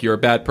being like, you're a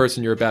bad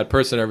person,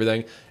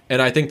 everything.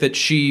 And I think that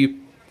she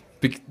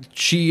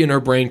in her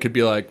brain could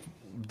be like,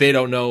 they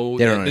don't know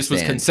that this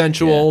was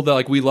consensual, that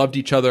like we loved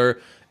each other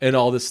and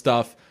all this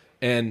stuff.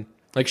 And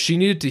like she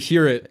needed to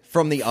hear it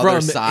from the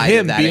other side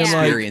of that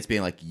experience,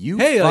 being like, you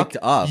fucked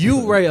up.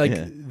 You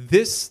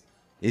this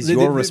is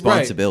your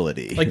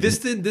responsibility. Right. Like this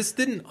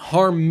didn't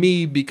harm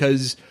me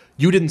because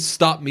you didn't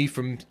stop me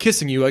from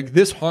kissing you. Like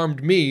this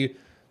harmed me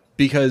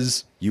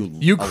because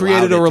you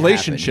created a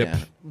relationship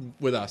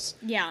with us.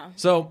 Yeah.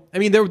 So I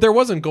mean, there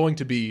wasn't going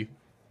to be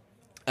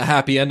a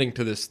happy ending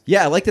to this.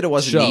 Yeah, I like that it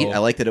wasn't show. neat. I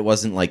like that it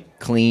wasn't like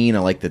clean. I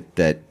like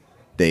that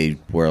they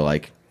were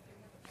like,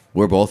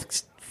 we're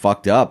both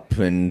fucked up,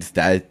 and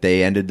that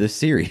they ended the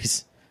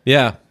series.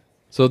 Yeah.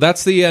 So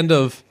that's the end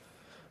of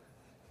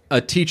A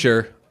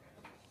Teacher,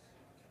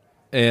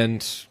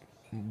 and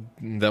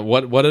that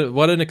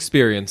what an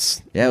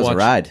experience. Yeah, it was a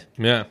ride.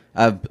 Yeah.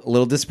 I'm a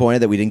little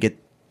disappointed that we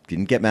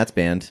didn't get Matt's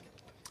band.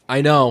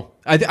 I know.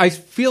 I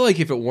feel like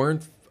if it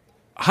weren't,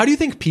 how do you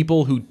think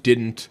people who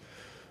didn't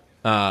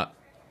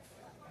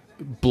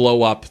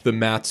blow up the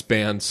Matt's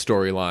band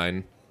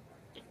storyline,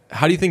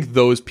 how do you think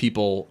those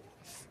people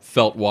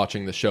felt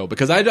watching the show?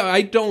 Because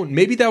I don't,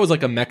 maybe that was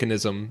like a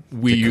mechanism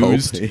we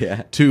used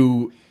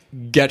to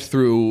get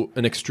through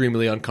an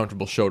extremely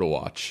uncomfortable show to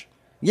watch.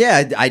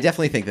 Yeah, I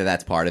definitely think that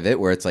that's part of it,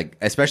 where it's like,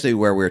 especially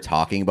where we're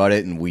talking about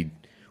it, and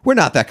we're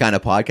not that kind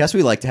of podcast.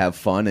 We like to have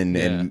fun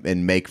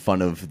and make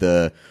fun of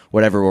the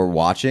whatever we're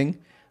watching.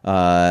 So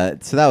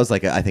that was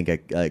like I think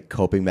a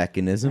coping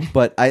mechanism.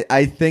 But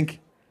I think,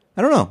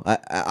 I don't know.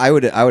 I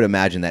would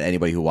imagine that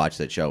anybody who watched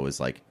that show was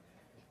like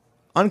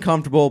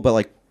uncomfortable, but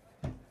like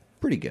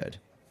pretty good.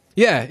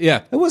 Yeah,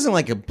 yeah. It wasn't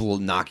like a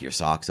knock your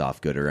socks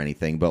off good or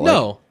anything, but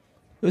no,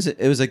 like,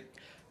 it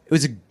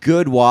was a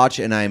good watch,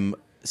 and I'm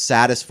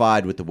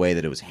satisfied with the way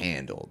that it was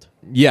handled.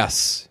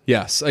 Yes.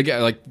 I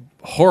get like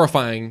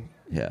horrifying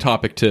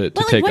topic to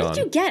take on. What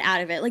did you get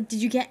out of it? Like,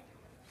 did you get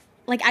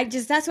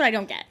that's what I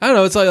don't get. I don't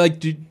know. It's like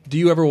do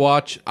you ever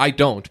watch? I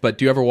don't, but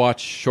do you ever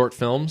watch short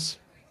films?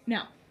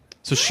 No.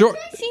 So short.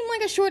 I seem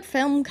like a short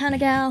film kind of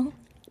gal.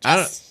 I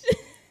don't.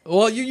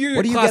 Well, you're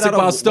a classic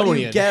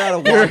Bostonian.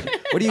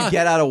 What do you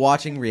get out of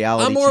watching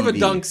reality TV? I'm more of a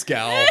Dunks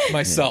gal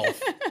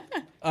myself.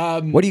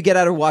 What do you get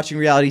out of watching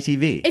reality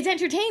TV? It's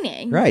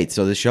entertaining. Right,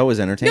 so the show is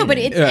entertaining. No, but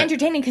it's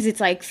entertaining because it's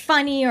like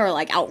funny or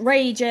like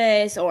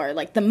outrageous or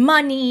like the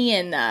money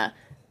and the...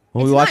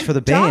 Well, we watch for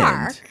the band.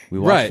 Dark. We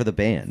watch for the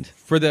band.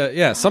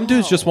 Some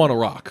dudes just want to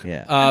rock.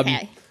 Yeah.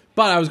 Okay.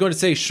 But I was going to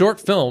say short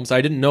films.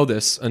 I didn't know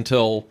this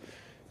until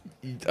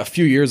a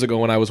few years ago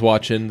when I was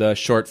watching the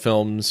short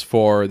films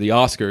for the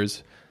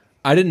Oscars.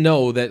 I didn't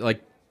know that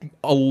like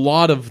a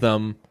lot of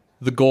them,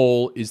 the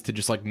goal is to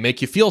just like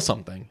make you feel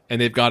something,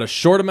 and they've got a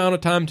short amount of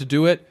time to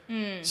do it.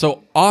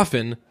 So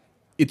often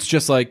it's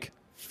just like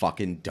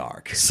fucking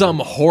dark, some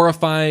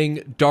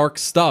horrifying dark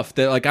stuff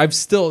that like I'm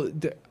still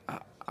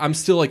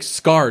like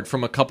scarred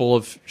from a couple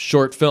of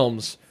short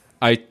films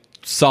I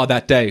saw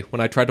that day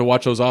when I tried to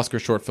watch those Oscar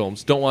short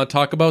films. Don't want to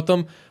talk about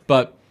them,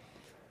 but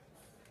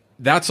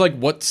that's like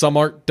what some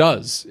art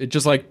does. It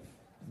just like,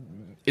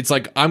 it's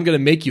like, I'm going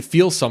to make you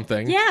feel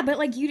something. Yeah, but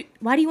like,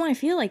 why do you want to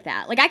feel like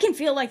that? Like, I can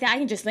feel like that. I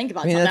can just think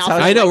about something else.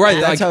 I know,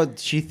 right? That's how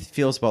she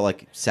feels about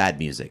like sad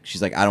music.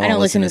 She's like, I don't want to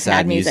listen to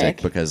sad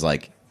music because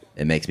like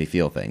it makes me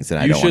feel things that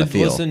I don't want to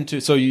feel. You should listen to,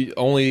 so you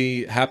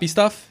only happy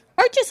stuff?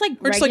 Or just like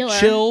regular. Or just like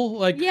chill,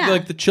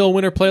 like the chill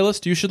winter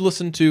playlist. You should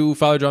listen to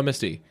Father John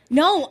Misty.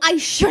 No, I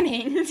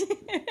shouldn't.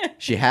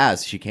 She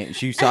has.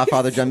 She saw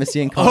Father John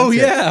Misty in concert. Oh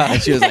yeah.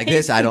 And she was like,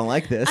 I don't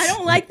like this. I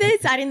don't like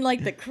this. I didn't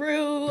like the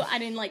crew. I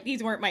didn't like,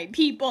 these weren't my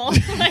people.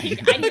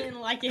 Like, I didn't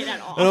like it at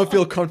all. I don't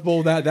feel comfortable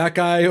with that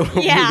guy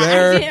over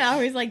there.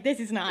 I was like, this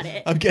is not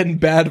it. I'm getting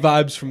bad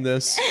vibes from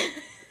this.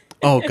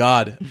 Oh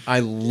God, I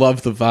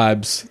love the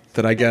vibes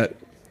that I get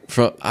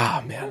from.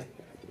 Ah man,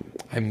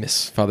 I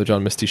miss Father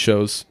John Misty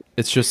shows.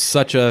 It's just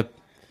such a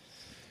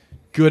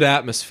good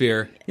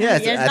atmosphere. Yeah,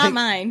 it's not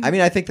mine. I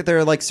mean, I think that there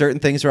are like certain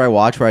things where I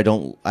watch where I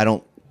don't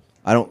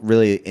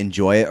really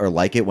enjoy it or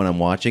like it when I'm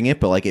watching it,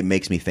 but like it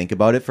makes me think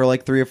about it for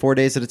like 3 or 4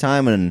 days at a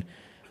time, and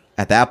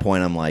at that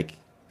point I'm like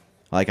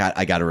I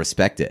got to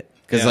respect it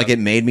because like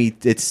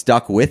it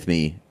stuck with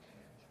me,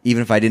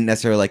 even if I didn't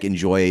necessarily like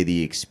enjoy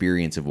the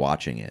experience of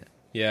watching it.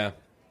 Yeah,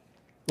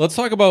 let's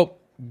talk about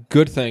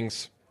good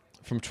things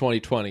from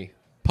 2020.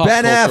 Pop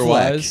Ben culture Affleck.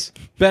 wise,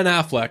 Ben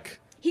Affleck.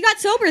 He got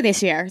sober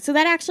this year, so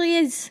that actually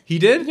is... He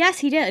did? Yes,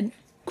 he did.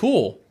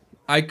 Cool.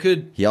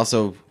 He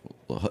also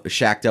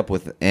shacked up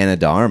with Anna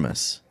de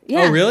Armas.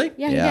 Yeah. Oh, really?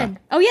 Yeah, he did.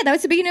 Oh, yeah, that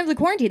was the beginning of the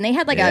quarantine. They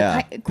had like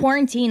a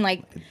quarantine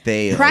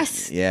press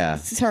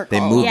circle.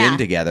 They moved in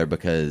together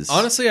because...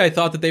 Honestly, I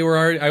thought that they were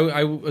already...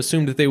 I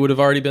assumed that they would have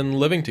already been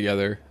living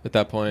together at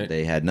that point.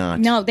 They had not.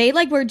 No, they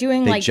were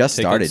doing they just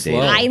started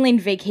dating. Island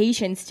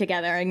vacations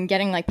together and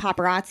getting like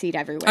paparazzi'd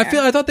everywhere.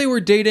 I thought they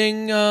were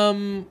dating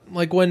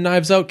like when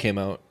Knives Out came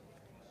out.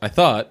 I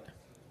thought.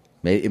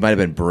 Maybe it might have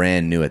been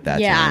brand new at that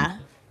time.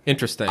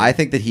 Interesting. I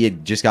think that he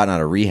had just gotten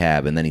out of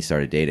rehab and then he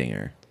started dating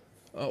her.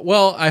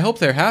 Well, I hope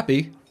they're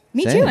happy.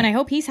 Me Same. too, and I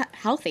hope he's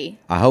healthy.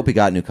 I hope he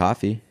got new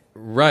coffee.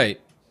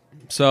 Right.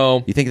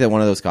 So You think that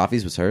one of those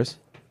coffees was hers?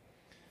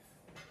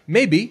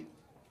 maybe.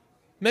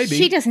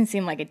 She doesn't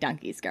seem like a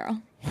donkey's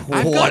girl. I've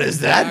What gotten does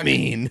that back-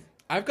 mean?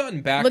 I've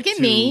gotten back Look at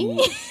to,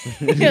 me.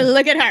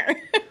 Look at her.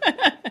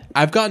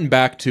 I've gotten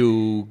back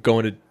to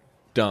going to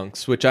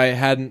Dunks, which I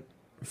hadn't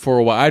for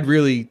a while. I'd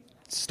really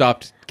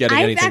stopped getting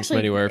I've anything actually- from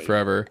anywhere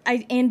forever.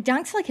 And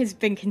Dunks like has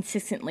been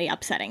consistently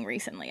upsetting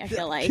recently. I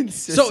feel like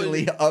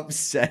Consistently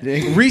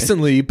upsetting.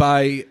 Recently,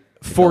 by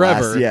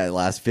forever.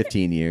 Last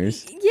 15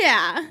 years.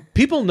 yeah.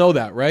 People know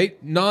that, right?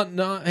 Not.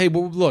 Hey,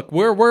 well, look,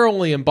 we're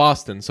only in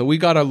Boston, so we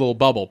got our little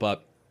bubble.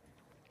 But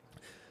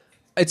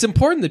it's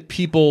important that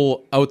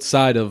people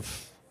outside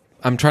of.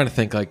 I'm trying to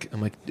think.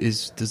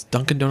 Does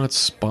Dunkin' Donuts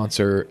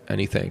sponsor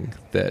anything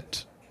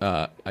that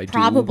I do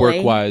Probably.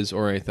 work wise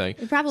or anything?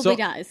 It probably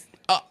does.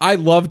 I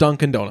love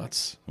Dunkin'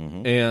 Donuts,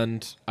 Mm-hmm.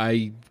 and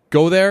I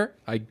go there.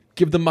 I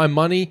give them my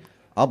money.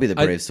 I'll be the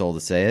brave soul to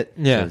say it.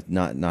 Yeah. So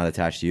not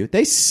attached to you.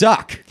 They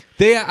suck.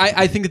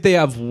 I think that they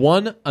have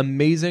one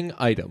amazing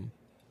item.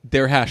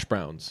 Their hash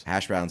browns.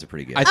 Hash browns are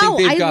pretty good. I think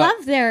they've I got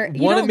love their.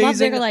 You one don't love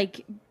amazing- their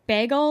like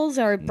bagels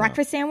or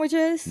breakfast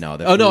sandwiches. no,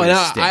 Oh no! And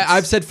stinks.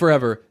 I've said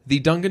forever the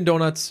Dunkin'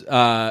 Donuts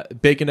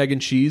bacon, egg,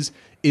 and cheese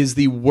is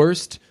the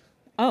worst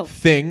Oh.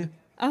 thing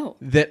Oh.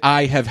 that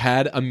I have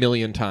had a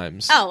million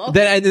times. Oh,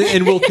 okay.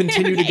 And will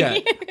continue to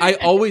get.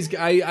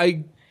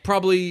 I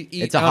probably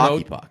eat. It's a I don't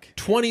hockey know, puck.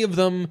 20 of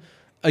them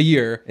a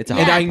year, It's a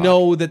and hockey I puck.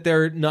 know that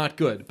they're not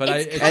good. But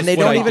It's it's and they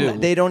just what don't I even do.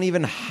 they don't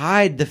even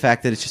hide the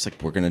fact that it's just like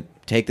we're gonna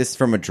take this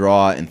from a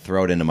draw and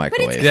throw it in the But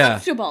microwave. it's Yeah.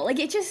 comfortable. Like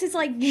it just is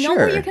like you know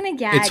Sure. what you're gonna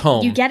get. It's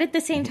home. You get it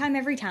the same time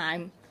every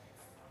time.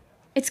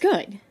 It's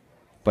good,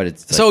 But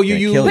it's like, So you- gonna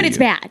you- kill but it's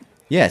bad.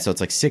 Yeah, so it's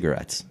like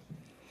cigarettes.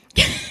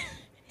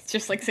 It's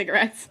just like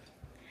cigarettes.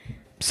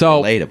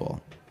 So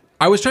Relatable.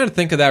 I was trying to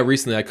think of that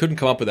recently. I couldn't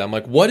come up with that. I'm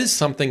like, what is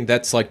something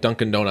that's like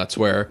Dunkin' Donuts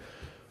where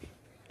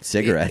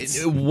Cigarettes.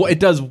 it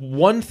does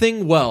one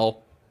thing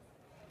well,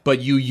 but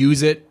you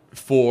use it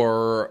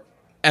for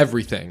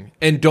everything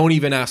and don't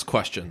even ask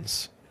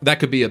questions. That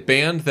could be a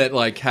band that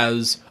like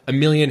has a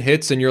million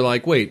hits, and you're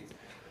like, wait,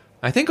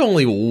 I think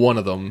only one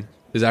of them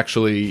is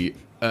actually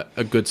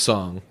a good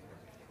song.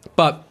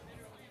 But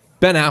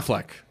Ben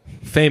Affleck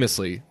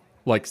famously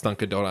likes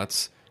Dunkin'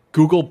 Donuts.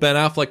 Google Ben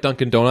Affleck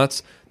Dunkin'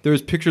 Donuts.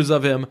 There's pictures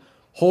of him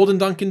holding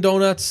Dunkin'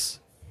 Donuts,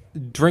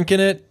 drinking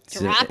it.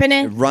 Dropping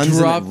it.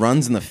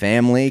 Runs in the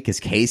family because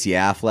Casey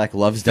Affleck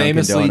loves Dunkin'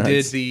 Famously Donuts.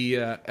 did the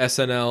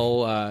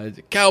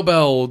SNL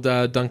cowbell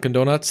Dunkin'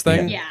 Donuts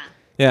thing.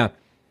 Yeah.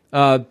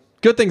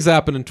 Good things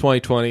happen in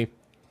 2020.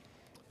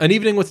 An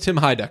Evening with Tim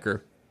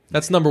Heidecker.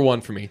 That's number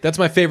one for me. That's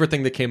my favorite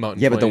thing that came out in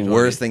Yeah, but the 2020.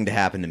 worst thing to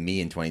happen to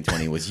me in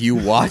 2020 was you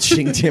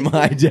watching Tim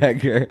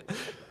Heidecker.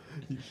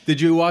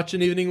 Did you watch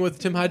An Evening with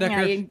Tim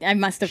Heidecker? Yeah, I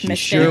must have You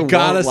missed sure it.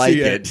 Gotta won't like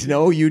see it. it.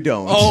 No, you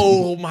don't.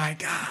 Oh my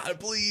god,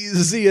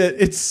 please see it.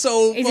 It's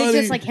so Is funny. it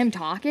just like him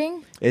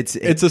talking? it's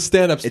It's a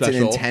stand-up It's an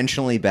special.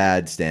 intentionally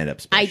bad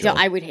stand-up I special.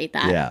 don't. I would hate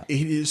that. Yeah.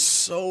 It is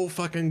so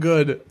fucking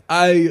good.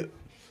 I've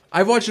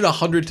watched it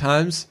 100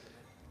 times,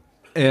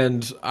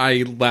 and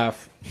I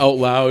laugh out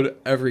loud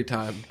every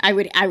time. I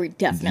would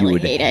definitely You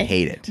would hate it.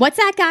 hate it. What's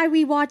that guy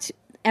we watched?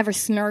 Ever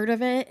snurred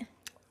of it?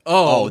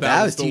 Oh,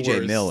 that was the TJ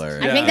worst. Miller.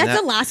 I think Yeah.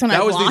 that's the last one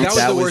that I was the- watched. that was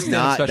that the was worst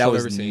stand-up not. special That I've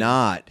was ever seen.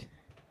 not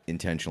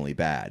intentionally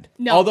bad.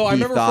 no. Although I He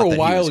remember thought for a that he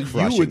while was you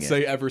crushing would it.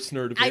 say ever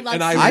snurred of it, I love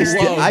and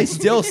snurred. I loved-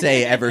 still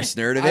say ever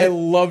snurred of I it.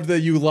 loved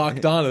that you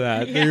locked onto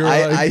that. Yeah. You were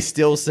I like-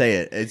 still say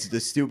it. It's the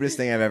stupidest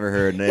thing I've ever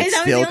heard, and it that was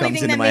still the only comes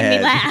thing into that my made head.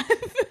 me laugh.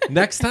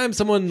 Next time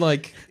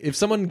if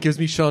someone gives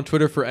me shit on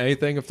Twitter for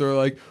anything, if they're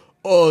like,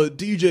 "Oh,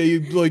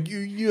 DJ, like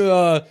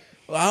you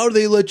how do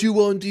they let you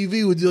on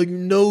TV with like your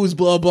nose,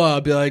 blah blah?"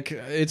 I'd be like,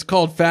 "It's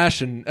called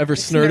fashion. Ever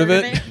snurred of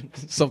it?"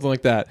 Something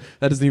like that.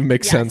 That doesn't even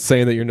make Yes. sense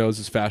saying that your nose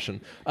is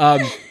fashion.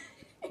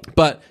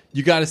 But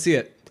you got to see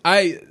it.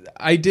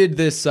 I did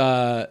this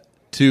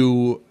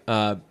to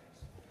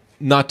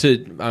not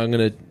to. I'm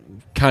gonna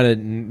kind of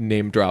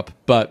name drop,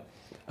 but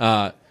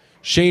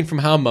Shane from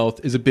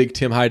Houndmouth is a big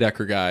Tim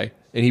Heidecker guy,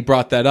 and he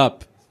brought that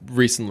up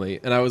recently,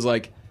 and I was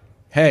like,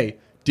 "Hey,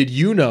 did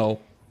you know?"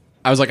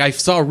 I was like, "I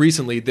saw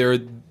recently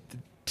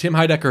Tim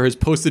Heidecker has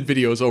posted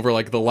videos over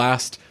like the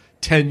last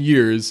 10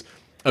 years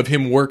of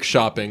him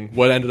workshopping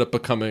what ended up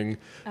becoming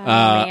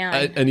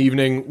man. an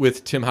evening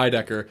with Tim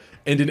Heidecker,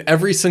 and in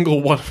every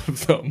single one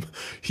of them,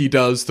 he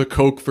does the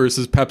Coke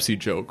versus Pepsi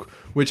joke.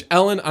 Which,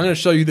 Ellen, I'm going to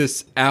show you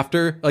this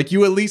after. Like,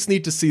 you at least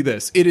need to see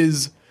this. It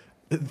is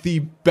the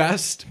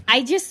best.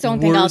 I just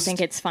don't think I'll worst- think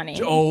it's funny.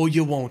 Oh,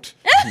 you won't.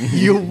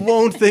 You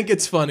won't think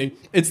it's funny.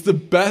 It's the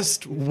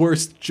best,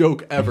 worst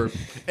joke ever.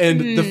 And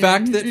the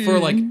fact that for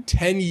like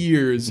 10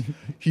 years,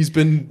 he's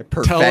been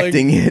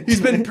Perfecting it. He's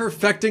been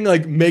perfecting,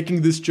 like,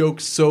 making this joke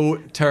so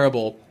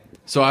terrible.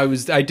 So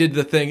I did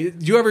the thing.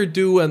 Do you ever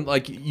do, and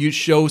like, you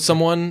show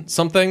someone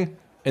something,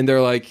 and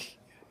they're like,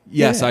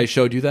 yes, Yeah. I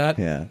showed you that?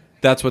 Yeah.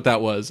 That's what that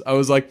was. I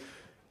was like,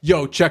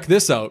 yo, check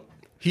this out.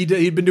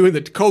 He'd been doing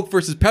the Coke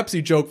versus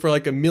Pepsi joke for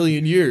like a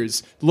million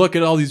years. Look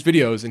at all these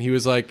videos. And he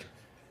was like,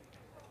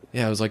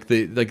 yeah, it was like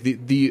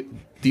the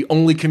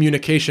only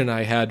communication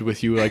I had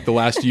with you like the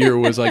last year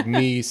was like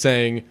me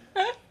saying,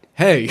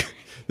 hey,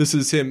 this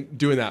is him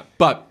doing that.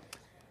 But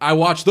I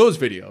watched those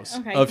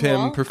videos of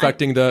him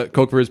perfecting the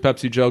Coke versus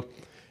Pepsi joke.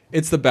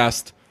 It's the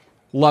best.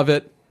 Love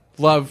it.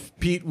 Love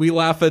Pete. We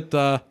laugh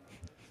at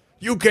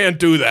you can't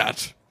do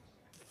that.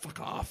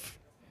 Fuck off.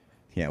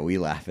 Yeah, we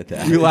laugh at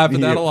that. We laugh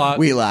at that a lot.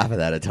 We laugh at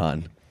that a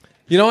ton.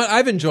 You know what?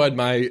 I've enjoyed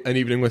an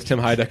evening with Tim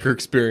Heidecker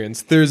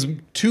experience. There's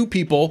two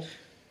people,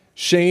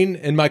 Shane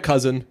and my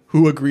cousin,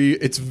 who agree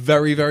it's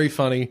very, very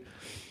funny.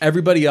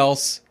 Everybody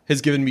else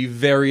has given me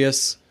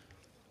various.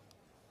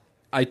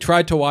 I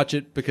tried to watch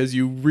it because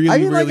you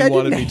really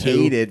wanted me to. I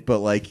hate it, but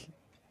like,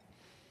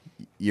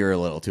 you're a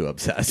little too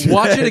obsessed.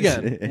 Watch it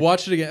again.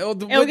 Watch it again.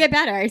 It'll get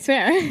better, I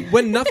swear.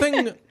 When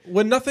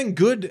nothing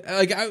good,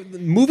 like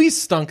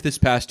movies stunk this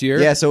past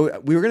year. Yeah, so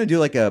we were gonna do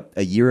like a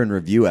year in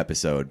review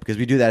episode because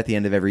we do that at the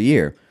end of every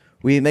year.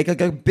 We make like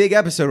a big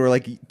episode where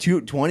like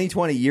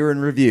 2020 year in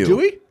review. Do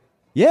we?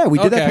 Yeah, we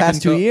did that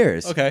past 2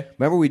 years. Okay.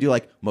 Remember we do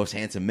like most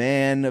handsome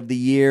man of the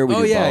year. We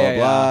do blah,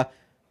 blah,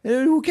 blah.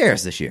 Who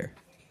cares this year?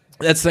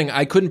 That's the thing.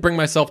 I couldn't bring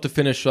myself to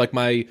finish like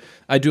I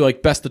do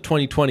like best of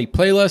 2020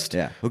 playlist.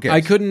 Yeah, who cares?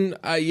 I couldn't.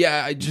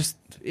 I just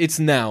it's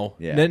now.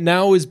 Yeah.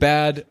 Now is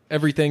bad.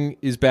 Everything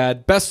is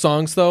bad. Best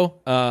songs though.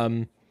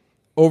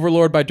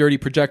 Overlord by Dirty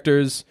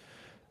Projectors.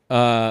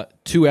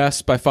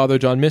 2S by Father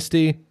John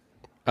Misty.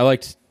 I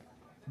liked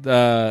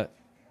the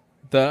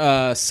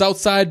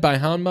Southside by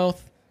Houndmouth.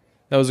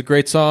 That was a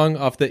great song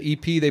off the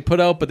EP they put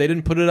out, but they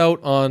didn't put it out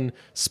on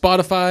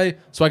Spotify,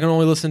 so I can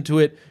only listen to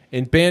it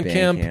in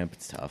Bandcamp. Bandcamp,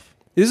 it's tough.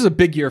 This is a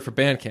big year for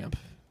Bandcamp.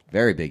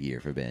 Very big year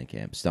for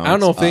Bandcamp. I don't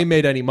know if they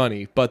made any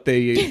money, but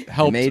they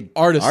helped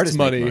artists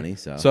money.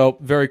 So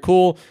very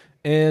cool.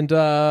 And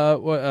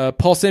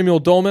Paul Samuel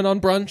Dolman on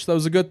Brunch. That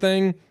was a good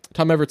thing.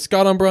 Tom Everett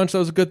Scott on Brunch. That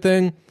was a good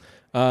thing.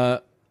 I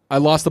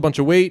lost a bunch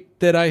of weight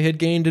that I had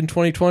gained in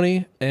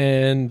 2020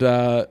 and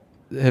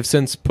have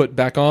since put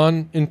back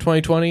on in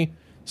 2020.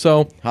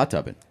 So hot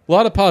tubbing. A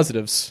lot of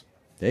positives.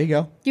 There you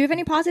go. Do you have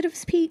any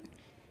positives, Pete?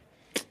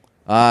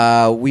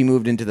 We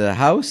moved into the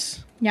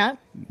house. Yeah.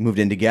 Moved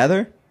in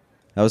together.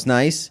 That was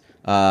nice.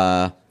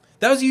 That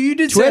was you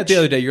did say that the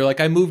other day. You're like,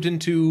 I moved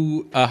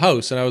into a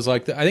house, and I was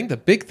like, I think the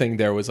big thing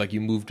there was like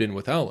you moved in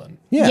with Ellen.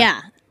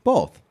 Yeah.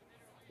 Both.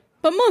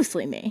 But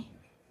mostly me.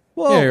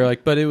 Well, yeah, you're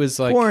like, but it was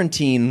like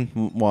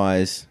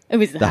quarantine-wise. It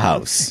was the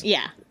house.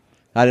 Yeah.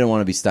 I didn't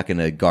want to be stuck in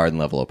a garden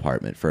level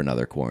apartment for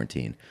another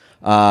quarantine.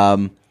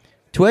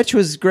 Twitch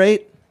was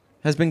great.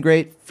 Has been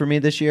great for me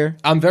this year.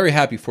 I'm very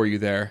happy for you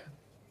there.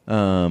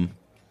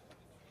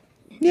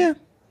 Yeah.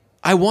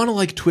 I want to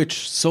like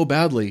Twitch so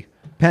badly.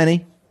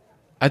 Penny.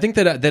 I think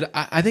I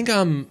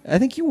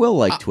think you will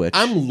like Twitch.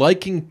 I'm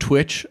liking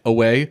Twitch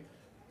away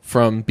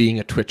from being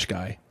a Twitch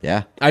guy.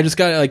 Yeah. I just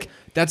got like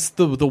that's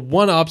the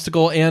one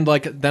obstacle, and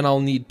like then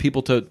I'll need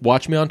people to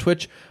watch me on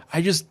Twitch.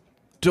 I just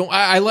don't.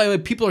 I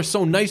like people are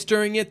so nice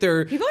during it.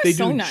 They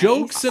do nice.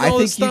 jokes and all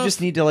this stuff. I think you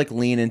just need to like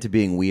lean into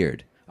being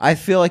weird. I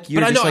feel like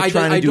you're just like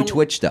trying to do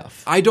Twitch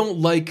stuff. I don't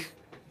like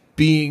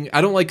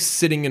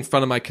sitting in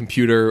front of my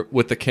computer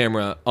with the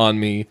camera on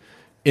me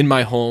in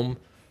my home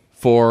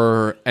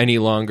for any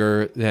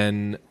longer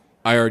than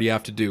I already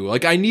have to do.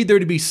 Like I need there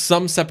to be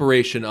some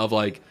separation of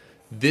like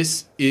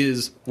this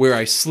is where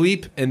I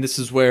sleep and this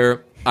is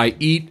where I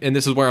eat and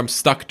this is where I'm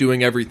stuck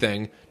doing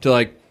everything to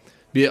like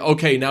be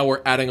okay, now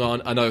we're adding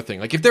on another thing.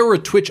 Like if there were a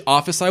Twitch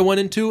office I went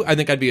into, I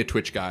think I'd be a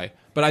Twitch guy.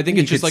 But I think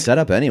it's just like set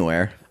up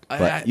anywhere.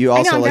 But you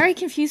also I'm very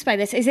confused by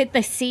this. Is it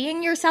the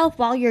seeing yourself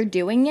while you're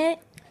doing it?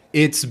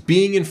 It's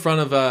being in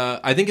front of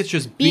I think it's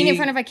just being in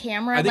front of a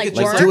camera, I think like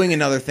it's work? doing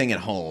another thing at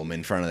home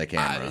in front of the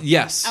camera.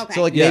 Yes. Okay.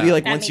 So like maybe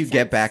like once you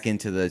get back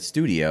into the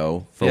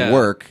studio for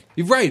work,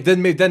 right?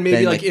 Then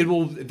maybe like it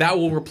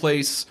will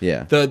replace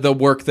the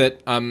work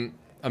that I'm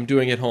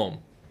doing at home.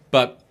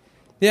 But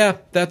yeah,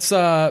 that's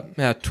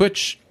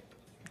Twitch.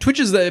 Twitch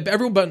is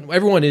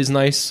everyone is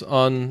nice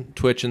on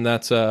Twitch, and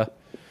that's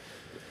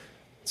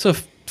it's a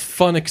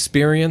fun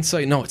experience.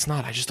 No, it's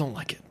not. I just don't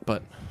like it.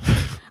 But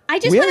I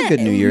just want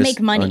to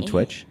make money on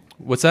Twitch.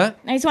 What's that?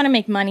 I just want to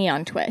make money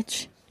on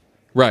Twitch.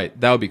 Right,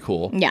 that would be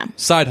cool. Yeah,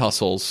 side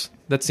hustles.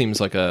 That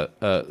seems like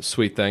a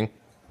sweet thing.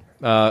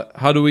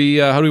 How do we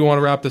want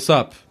to wrap this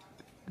up?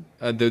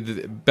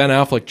 The Ben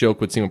Affleck joke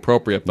would seem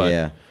appropriate,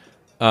 but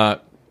yeah.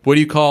 What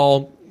do you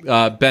call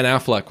Ben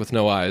Affleck with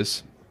no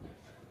eyes?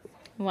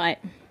 What?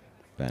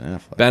 Ben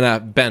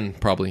Affleck. Ben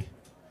probably.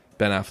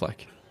 Ben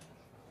Affleck.